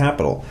comments in the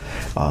Capitol,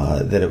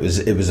 that it was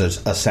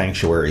a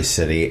sanctuary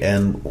city.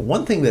 And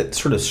one thing that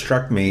sort of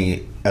struck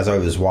me as I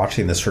was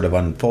watching this sort of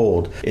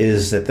unfold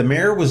is that the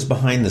mayor was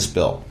behind this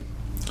bill.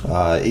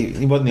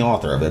 He wasn't the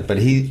author of it, but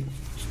he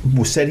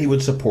said he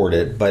would support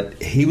it,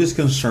 but he was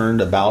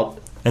concerned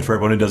about... And for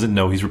everyone who doesn't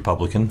know, he's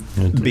Republican.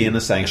 Being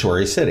a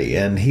sanctuary city.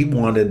 And he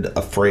wanted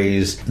a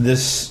phrase,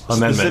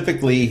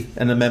 specifically,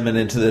 an amendment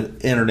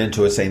entered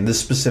into it saying this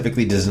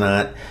specifically does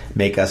not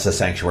make us a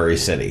sanctuary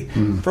city.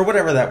 For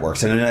whatever that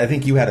works. And I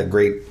think you had a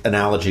great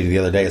analogy the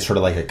other day. It's sort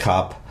of like a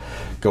cop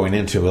going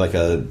into like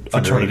a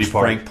fraternity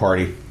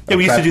party. Yeah,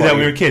 we used to do that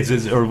when we were kids,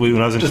 or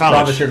when I was in college. Just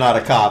promise you're not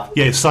a cop.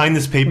 Yeah, sign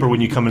this paper when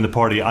you come in the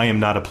party. I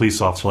am not a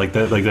police officer. Like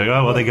that. Like,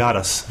 oh, well, they got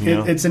us.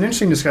 It's an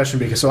interesting discussion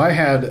because I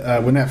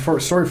had when that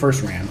story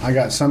first ran, I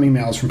got some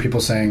emails from people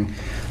saying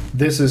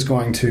this is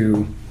going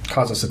to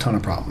cause us a ton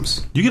of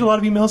problems. Do you get a lot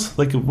of emails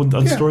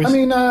on stories? I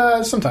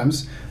mean,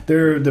 sometimes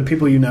they're the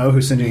people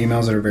who send you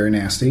emails that are very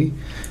nasty,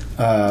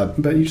 but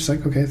you're just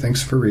like, okay,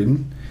 thanks for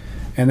reading.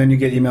 And then you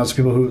get emails to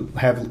people who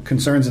have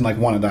concerns and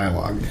want a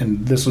dialogue.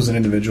 And this was an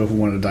individual who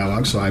wanted a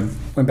dialogue, so I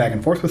went back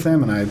and forth with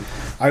him. And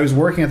I was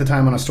working at the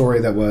time on a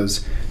story that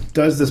was,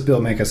 does this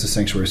bill make us a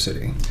sanctuary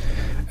city?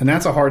 And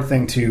that's a hard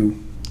thing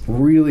to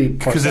really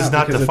parse because it's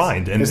not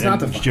defined. It's not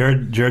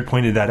defined. Jared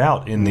pointed that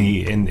out in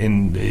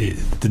the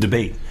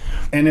debate.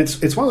 And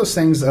it's one of those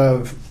things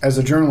of, as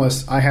a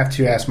journalist, I have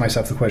to ask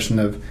myself the question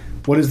of,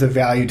 what is the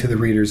value to the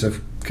readers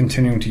of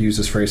continuing to use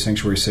this phrase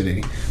sanctuary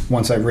city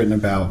once I've written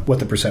about what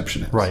the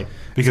perception is? Right.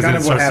 Because then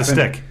it starts to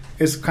stick.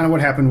 It's kind of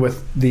what happened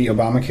with the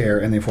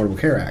Obamacare and the Affordable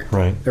Care Act.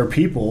 Right. There are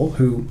people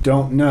who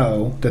don't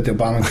know that the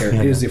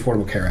Obamacare is the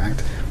Affordable Care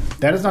Act.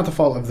 That is not the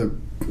fault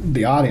of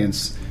the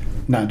audience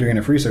not doing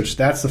enough research.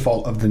 That's the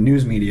fault of the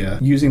news media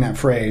using that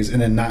phrase and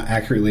then not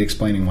accurately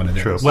explaining what it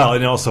is. Well,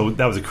 and also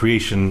that was a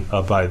creation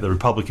by the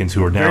Republicans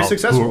who are now very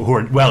successful.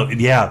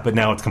 But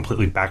now it's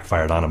completely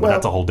backfired on them. But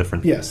that's a whole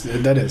different. Yes,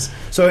 that is.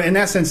 So in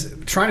that sense,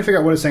 trying to figure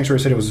out what a sanctuary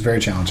city was very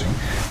challenging.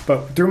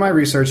 But through my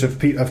research of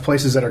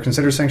places that are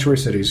considered sanctuary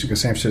cities, San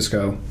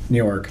Francisco, New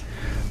York,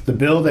 the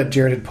bill that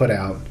Jared had put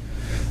out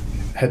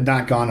had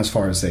not gone as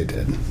far as they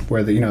did.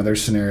 Where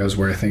there's scenarios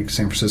where I think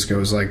San Francisco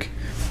is like,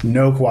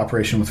 no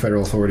cooperation with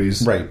federal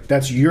authorities. Right.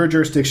 That's your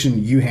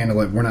jurisdiction. You handle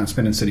it. We're not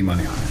spending city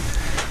money on it.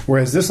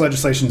 Whereas this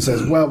legislation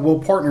says, well, we'll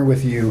partner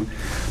with you,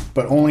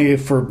 but only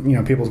for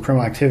people with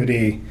criminal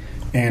activity.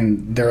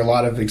 And there are a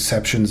lot of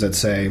exceptions that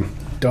say,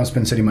 don't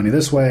spend city money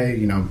this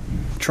way.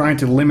 Trying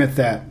to limit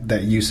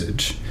that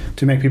usage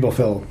to make people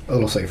feel a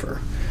little safer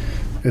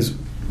is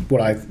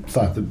what I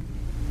thought the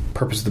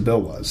purpose of the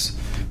bill was.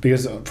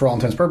 Because for all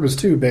intents and purposes,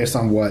 too, based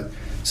on what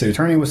City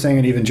Attorney was saying,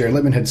 and even Jared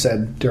Littmann had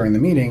said during the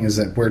meeting, is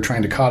that we're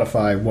trying to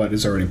codify what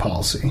is already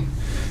policy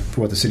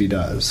for what the city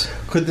does.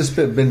 Could this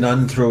have been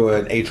done through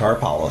an HR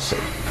policy?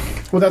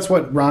 Well, that's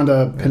what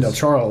Rhonda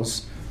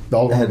Pendell-Charles, the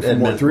Alderman from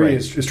Ward 3,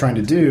 is trying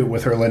to do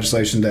with her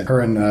legislation that her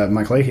and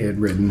Mike Leahy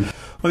had written.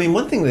 I mean,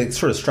 one thing that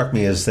sort of struck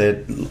me is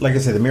that, like I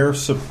said, the mayor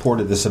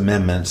supported this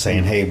amendment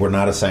saying, hey, we're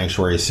not a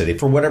sanctuary city,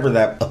 for whatever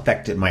that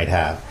effect it might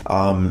have.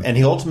 And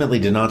he ultimately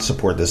did not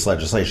support this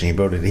legislation.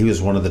 He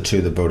was one of the two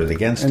that voted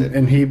against it.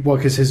 And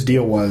because his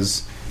deal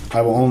was,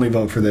 I will only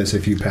vote for this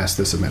if you pass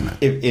this amendment.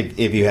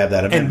 If you have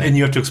that amendment. And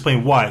you have to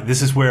explain why.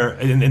 This is where,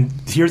 and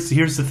here's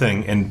the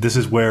thing, and this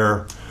is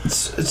where...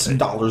 It's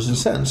dollars and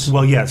cents.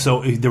 Well, yeah,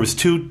 so there was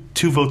two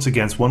votes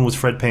against. One was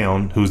Fred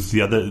Paon, who's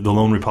the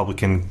lone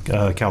Republican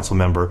council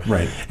member.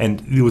 Right.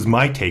 And it was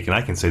my take, and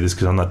I can say this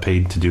because I'm not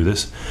paid to do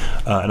this,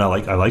 and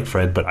I like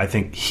Fred, but I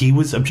think he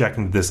was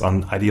objecting to this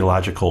on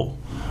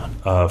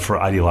for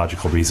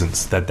ideological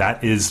reasons.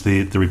 That is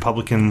the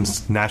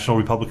Republicans' national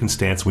Republican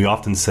stance. We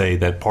often say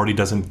that party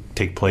doesn't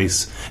take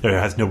place, or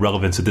has no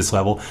relevance at this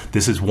level.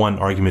 This is one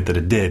argument that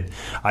it did.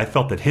 I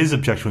felt that his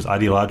objection was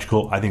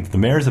ideological. I think the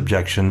mayor's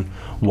objection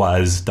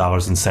was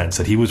dollars and cents,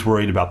 that he was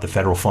worried about the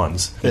federal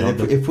funds.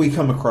 If we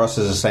come across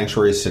as a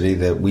sanctuary city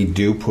that we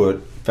do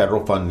put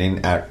federal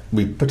funding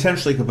we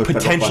potentially could put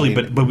potentially,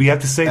 but we have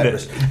to say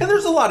that, and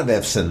there's a lot of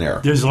ifs in there.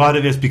 There's a lot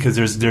of ifs because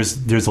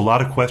there's a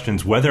lot of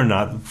questions whether or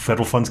not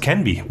federal funds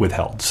can be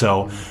withheld.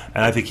 So,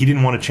 and I think he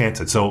didn't want to chance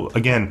it. So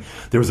again,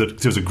 there was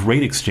a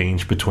great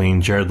exchange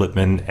between Jared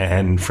Littmann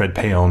and Fred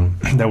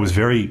Paon that was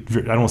very,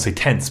 I don't want to say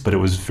tense, but it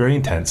was very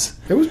intense.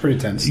 It was pretty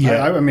tense.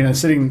 Yeah, I mean, I'm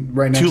sitting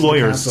right next to two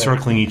lawyers council,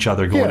 circling each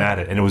other, going at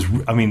it, and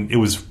it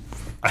was.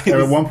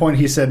 At one point,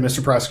 he said,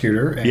 "Mr.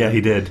 Prosecutor." And, yeah,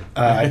 he did.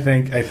 I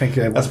think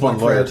that's one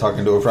lawyer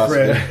talking to a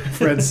prosecutor.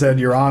 Fred said,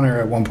 "Your Honor,"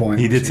 at one point.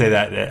 He did say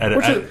that,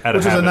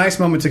 which was a nice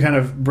moment to kind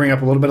of bring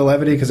up a little bit of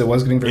levity because it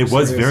was getting very. It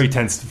was very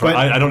tense. But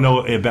I don't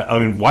know. I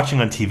mean,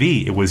 watching on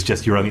TV, it was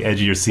just you're on the edge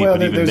of your seat. Well,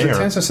 but even there's a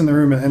tenseness in the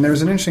room, and there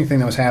was an interesting thing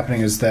that was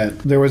happening is that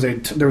there was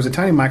a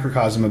tiny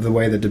microcosm of the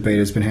way the debate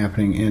has been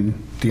happening in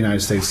the United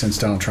States since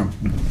Donald Trump,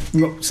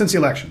 since the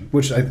election,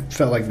 which I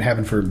felt like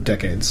happened for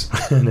decades.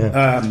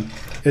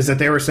 Is that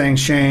they were saying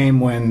shame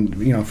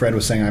when Fred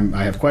was saying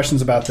I have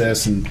questions about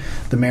this, and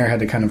the mayor had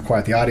to kind of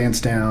quiet the audience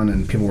down,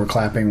 and people were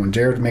clapping when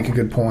Jared would make a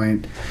good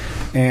point.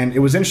 And it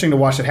was interesting to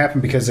watch it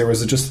happen because there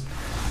was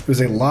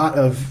a lot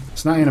of,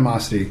 it's not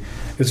animosity,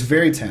 it was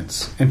very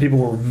tense, and people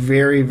were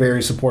very,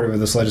 very supportive of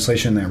this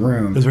legislation in that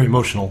room. It was very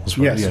emotional.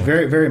 Yes,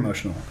 very, very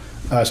emotional.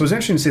 So it was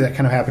interesting to see that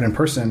kind of happen in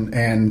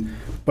person,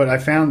 but I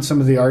found some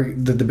of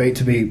the debate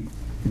to be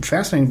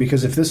fascinating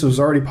because if this was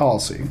already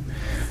policy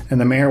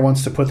and the mayor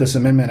wants to put this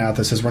amendment out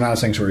that says we're not a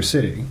sanctuary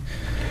city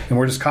and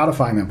we're just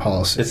codifying that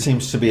policy, it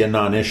seems to be a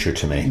non-issue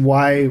to me.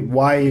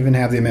 Why even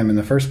have the amendment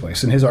in the first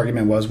place? And his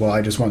argument was, well,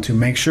 I just want to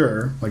make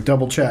sure, like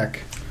double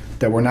check,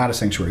 that we're not a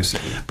sanctuary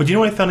city. But you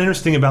know what I found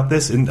interesting about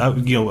this? And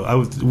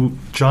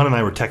John and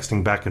I were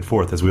texting back and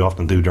forth as we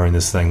often do during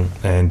this thing,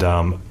 and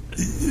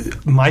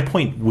my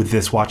point with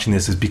watching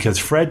this is because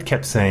Fred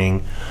kept saying,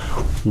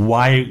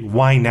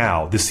 why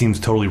now? This seems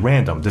totally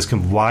random.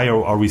 Why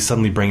are we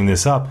suddenly bringing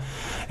this up?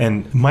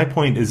 And my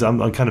point is,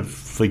 I'm kind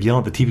of like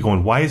yelling at the TV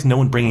going, why is no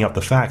one bringing up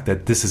the fact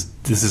that this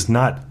is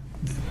not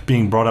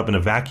being brought up in a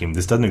vacuum?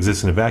 This doesn't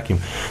exist in a vacuum.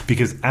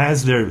 Because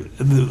as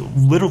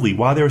literally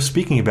while they were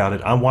speaking about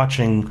it, I'm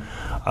watching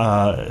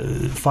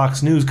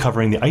Fox News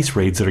covering the ICE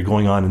raids that are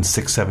going on in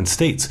 6-7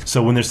 states.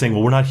 So when they're saying,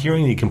 well, we're not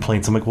hearing any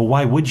complaints, I'm like, well,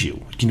 why would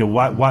you?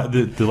 Why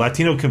the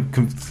Latino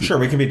sure,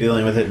 we can be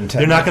dealing with it in 10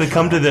 they're not going to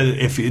come to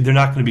if they're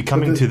not going to be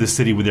coming to the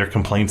city with their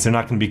complaints. They're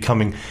not going to be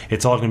coming.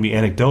 It's all going to be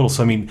anecdotal.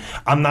 So I mean,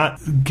 I'm not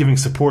giving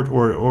support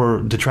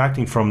or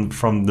detracting from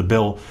the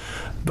bill.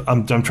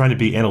 I'm trying to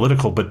be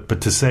analytical,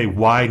 but to say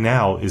why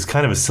now is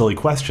kind of a silly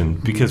question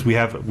because we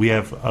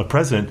have a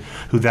president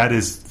who that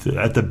is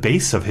at the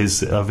base of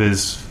his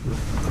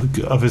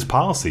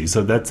policy.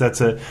 So that's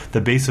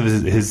the base of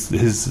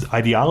his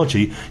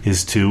ideology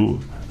is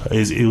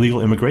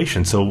illegal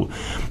immigration. So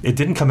it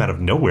didn't come out of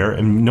nowhere,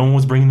 and no one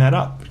was bringing that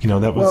up.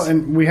 That was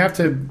and we have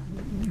to.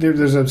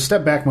 There's a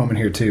step back moment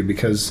here too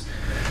because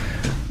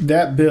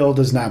that bill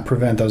does not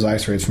prevent those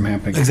ICE raids from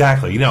happening.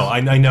 Exactly.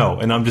 I know,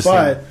 and I'm just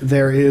saying. But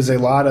there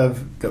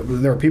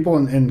are people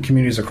in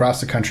communities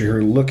across the country who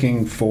are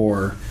looking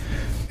for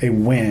a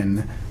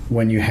win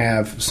when you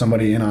have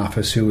somebody in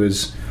office who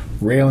is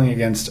railing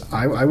against,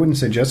 I wouldn't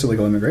say just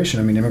illegal immigration,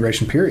 I mean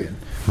immigration period.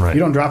 Right. You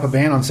don't drop a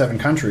ban on 7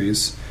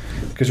 countries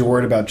because you're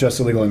worried about just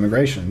illegal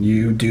immigration.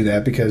 You do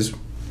that because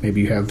maybe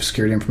you have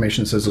security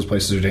information that says those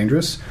places are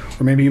dangerous,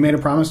 or maybe you made a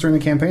promise during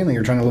the campaign that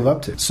you're trying to live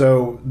up to.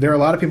 So there are a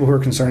lot of people who are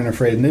concerned and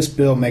afraid, and this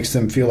bill makes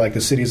them feel like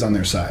the city's on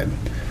their side.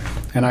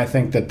 And I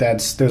think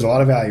there's a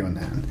lot of value in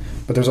that.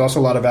 But there's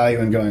also a lot of value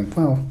in going,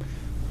 well,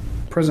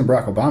 President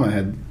Barack Obama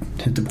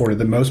had deported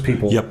the most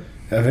people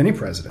of any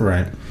president.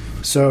 Right.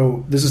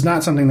 So this is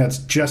not something that's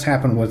just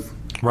happened with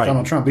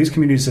Donald Trump. These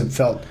communities have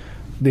felt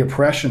the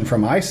oppression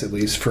from ICE, at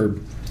least, for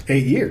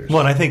 8 years. Well,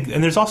 and I think,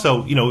 and there's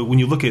also, when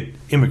you look at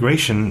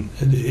immigration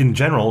in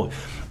general,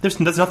 there's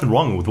nothing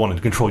wrong with wanting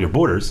to control your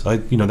borders.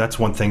 That's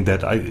one thing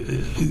that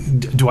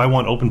do I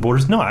want open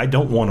borders? No, I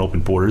don't want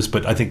open borders.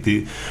 But I think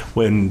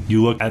when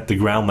you look at the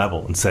ground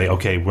level and say,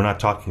 okay, we're not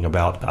talking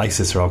about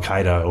ISIS or Al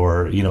Qaeda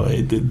or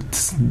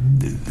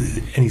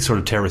any sort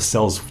of terrorist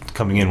cells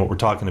coming in. What we're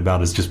talking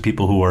about is just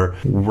people who are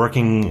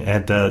working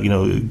at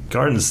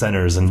garden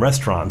centers and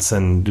restaurants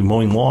and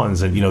mowing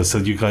lawns, and so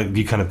you kind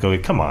of go,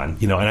 come on,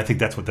 and I think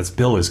that's what this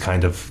bill is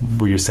kind of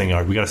where you're saying, all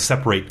right, we got to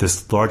separate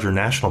this larger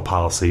national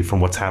policy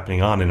from what's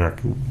happening on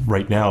on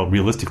right now,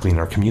 realistically, in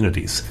our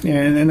communities.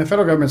 Yeah, and the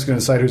federal government's going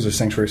to decide who's a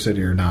sanctuary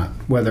city or not.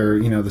 Whether,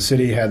 the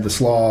city had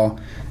this law,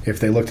 if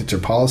they looked at their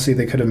policy,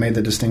 they could have made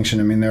the distinction.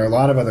 I mean, there are a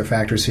lot of other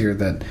factors here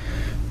that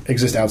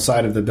exist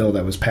outside of the bill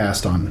that was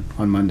passed on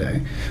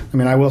Monday. I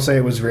mean, I will say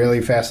it was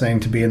really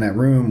fascinating to be in that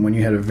room when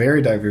you had a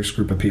very diverse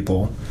group of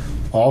people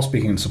all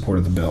speaking in support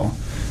of the bill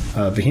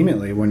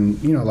vehemently, when,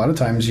 a lot of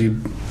times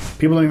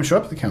people don't even show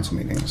up at the council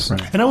meetings.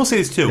 Right. And I will say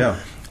this, too. Yeah.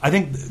 I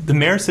think the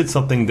mayor said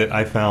something that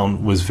I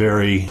found was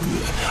very...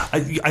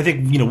 I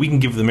think, we can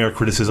give the mayor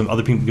criticism,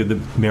 other people can give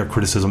the mayor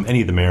criticism,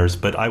 any of the mayors,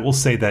 but I will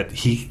say that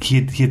he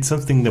had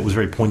something that was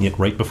very poignant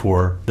right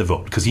before the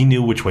vote, because he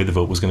knew which way the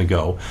vote was going to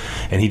go,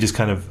 and he just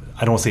kind of,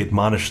 I don't want to say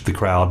admonished the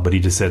crowd, but he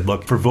just said,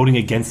 look, for voting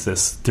against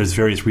this, there's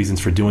various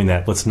reasons for doing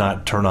that. Let's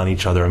not turn on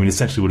each other. I mean,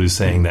 essentially what he was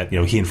saying, that,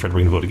 he and Fred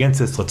were going to vote against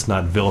this. Let's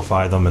not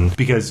vilify them. And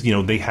because,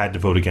 they had to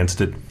vote against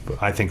it.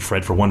 I think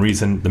Fred for one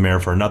reason, the mayor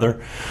for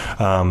another.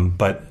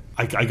 But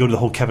I go to the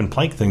whole Kevin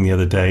Plank thing the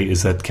other day,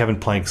 is that Kevin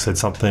Plank said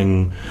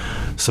something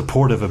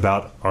supportive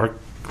about our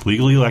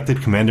legally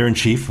elected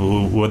commander-in-chief,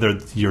 whether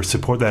you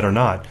support that or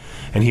not,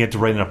 and he had to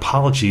write an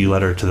apology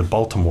letter to the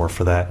Baltimore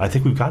for that. I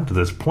think we've gotten to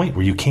this point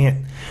where you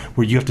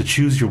have to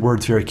choose your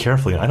words very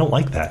carefully, and I don't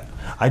like that.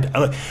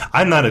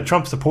 I'm not a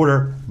Trump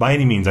supporter by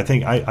any means. I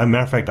think, matter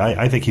of fact,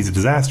 I think he's a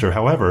disaster.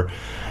 However,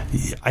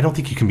 I don't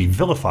think you can be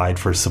vilified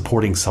for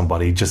supporting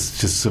somebody.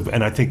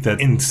 And I think that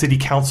in city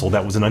council,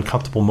 that was an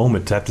uncomfortable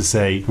moment to have to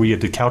say, where you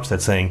have to couch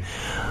that saying,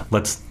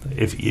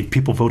 if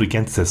people vote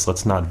against this,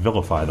 let's not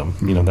vilify them.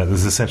 That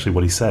is essentially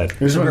what he said.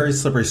 It's a very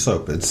slippery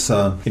slope. It's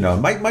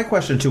my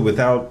question too,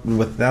 without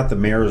the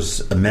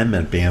mayor's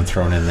amendment being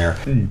thrown in there,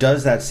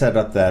 does that set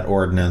up that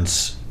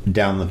ordinance in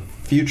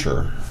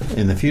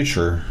the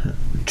future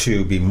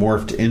to be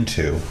morphed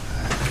into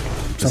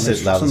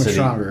something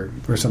stronger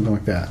or something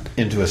like that,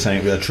 into a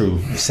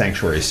true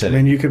sanctuary city? I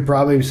mean, you could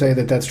probably say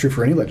that that's true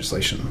for any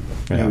legislation.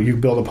 Yeah. You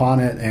build upon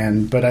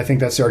it, but I think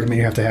that's the argument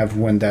you have to have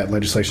when that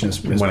legislation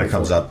is when it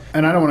comes up.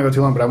 And I don't want to go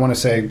too long, but I want to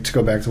say, to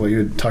go back to what you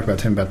had talked about,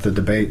 Tim, about the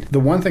debate. The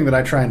one thing that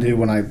I try and do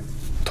when I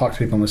talk to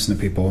people and listen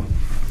to people,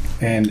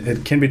 and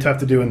it can be tough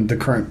to do in the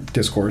current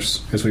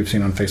discourse, as we've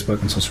seen on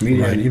Facebook and social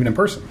media, and even in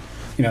person.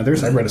 I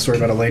read a story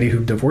about a lady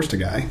who divorced a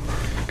guy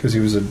because he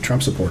was a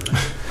Trump supporter.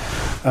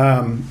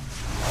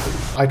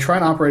 I try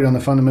and operate on the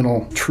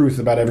fundamental truth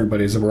about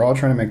everybody, is that we're all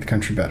trying to make the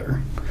country better,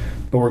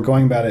 but we're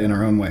going about it in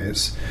our own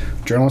ways.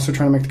 Journalists are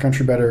trying to make the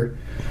country better.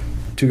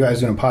 Two guys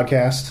doing a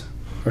podcast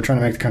are trying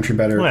to make the country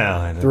better.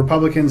 Well, the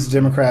Republicans, the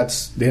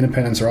Democrats, the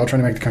Independents are all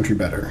trying to make the country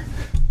better.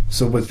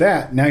 So with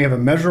that, now you have a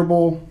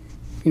measurable,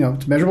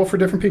 it's measurable for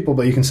different people,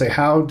 but you can say,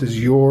 how do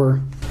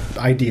your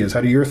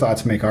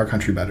thoughts make our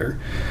country better?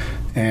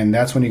 And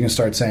that's when you can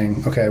start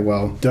saying, okay,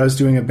 well, does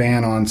doing a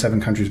ban on 7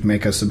 countries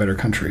make us a better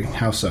country?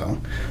 How so?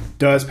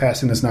 Does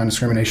passing this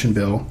non-discrimination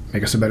bill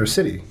make us a better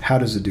city? How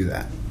does it do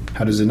that?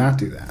 How does it not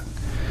do that?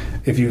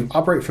 If you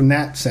operate from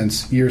that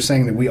sense, you're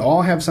saying that we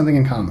all have something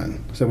in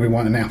common. So we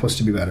want Annapolis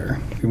to be better.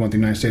 We want the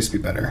United States to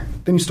be better.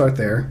 Then you start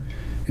there,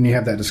 and you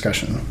have that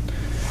discussion.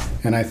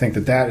 And I think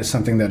that is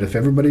something that if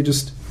everybody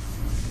just,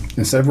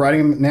 instead of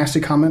writing a nasty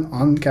comment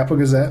on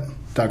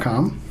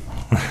capitalgazette.com,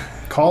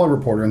 call a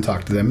reporter and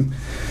talk to them,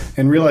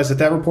 and realize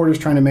that reporter is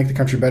trying to make the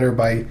country better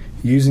by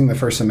using the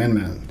First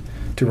Amendment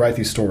to write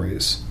these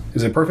stories.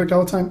 Is it perfect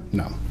all the time?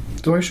 No.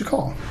 That's why you should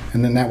call.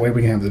 And then that way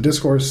we can have the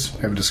discourse,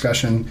 have a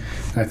discussion,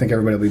 and I think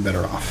everybody will be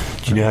better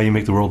off. Do you know how you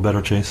make the world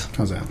better, Chase?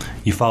 How's that?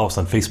 You follow us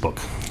on Facebook,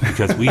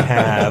 because we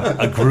have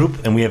a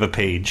group and we have a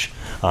page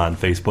on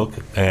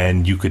Facebook,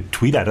 and you could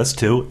tweet at us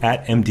too,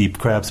 at MD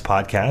Krabs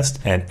Podcast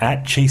and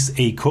at Chase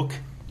A. Cook.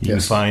 You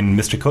can find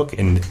Mr. Cook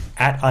and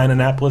at Ian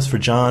Annapolis for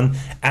John,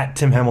 at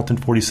Tim Hamilton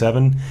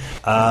 47.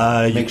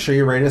 Make sure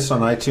you rate us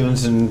on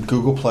iTunes and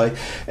Google Play.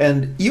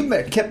 And you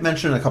kept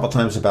mentioning a couple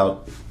times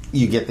about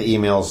you get the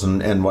emails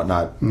and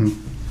whatnot. Do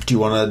you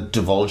want to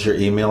divulge your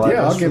email address?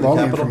 Yeah, I'll give all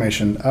the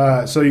information.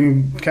 So you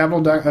can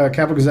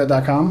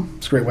capitalgazette.com.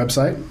 It's a great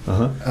website.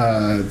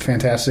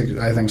 Fantastic,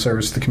 I think,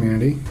 service to the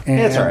community. And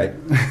it's all right.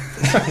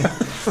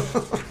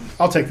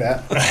 I'll take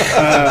that.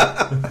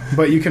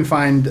 But you can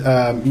find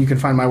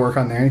my work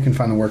on there. You can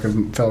find the work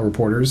of fellow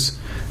reporters.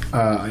 You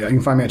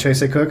can find me at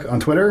Chase A. Cook on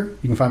Twitter.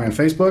 You can find me on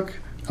Facebook.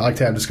 I like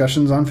to have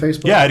discussions on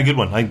Facebook. Yeah, I had a good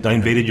one. I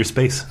invaded your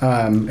space.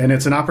 And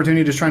it's an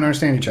opportunity to just try and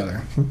understand each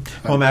other.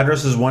 Home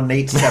address is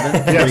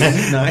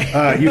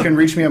 187. You can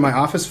reach me at my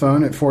office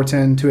phone at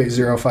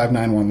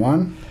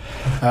 410-280-5911.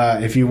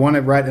 If you want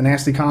to write a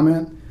nasty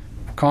comment,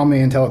 call me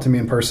and tell it to me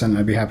in person.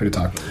 I'd be happy to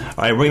talk to you. All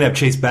right, we're going to have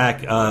Chase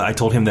back. I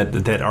told him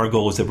that our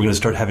goal is that we're going to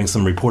start having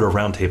some reporter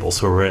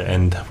roundtables, we're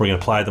going to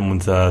apply them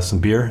with some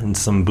beer and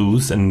some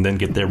booze, and then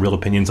get their real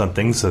opinions on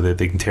things so that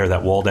they can tear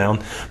that wall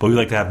down. But we'd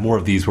like to have more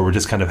of these where we're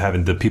just kind of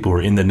having the people who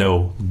are in the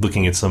know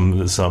looking at some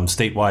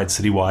statewide,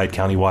 citywide,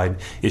 countywide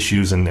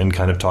issues and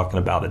kind of talking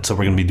about it. So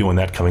we're going to be doing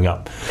that coming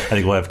up. I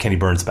think we'll have Kenny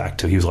Burns back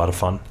too. He was a lot of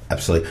fun.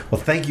 Absolutely.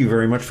 Well, thank you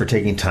very much for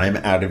taking time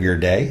out of your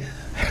day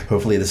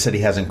Hopefully the city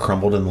hasn't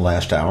crumbled in the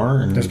last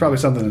hour. And there's probably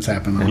something that's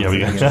happened. Yeah, we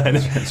got that.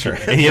 That's right.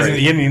 He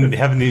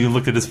haven't even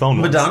looked at his phone.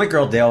 Madonna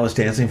Girl Dale was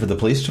dancing for the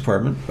police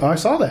department. Oh, I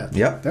saw that.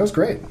 Yep. That was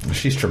great.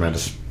 She's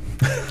tremendous.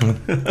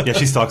 Yeah,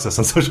 she stalks us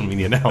on social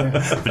media now,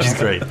 but she's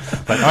great.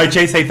 But all right,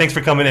 Chase, hey, thanks for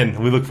coming in.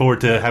 We look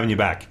forward to having you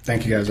back.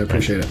 Thank you, guys. I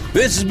appreciate it.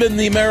 This has been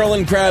the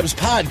Maryland Crabs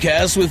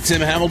Podcast with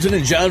Tim Hamilton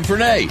and John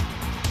Fernay.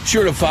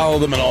 Sure to follow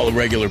them at all the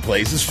regular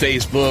places,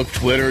 Facebook,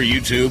 Twitter,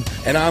 YouTube,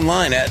 and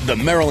online at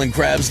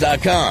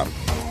themarylandcrabs.com.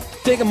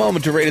 Take a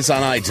moment to rate us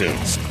on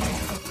iTunes.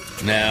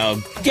 Now,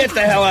 get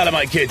the hell out of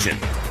my kitchen.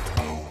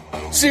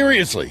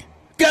 Seriously,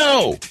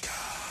 go!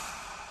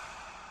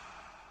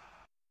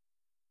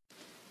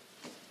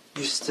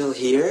 You're still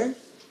here?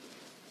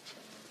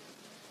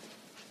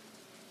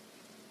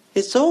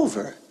 It's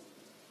over.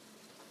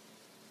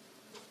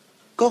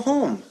 Go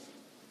home.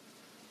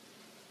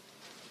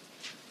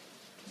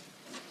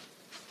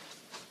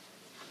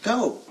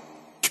 Go.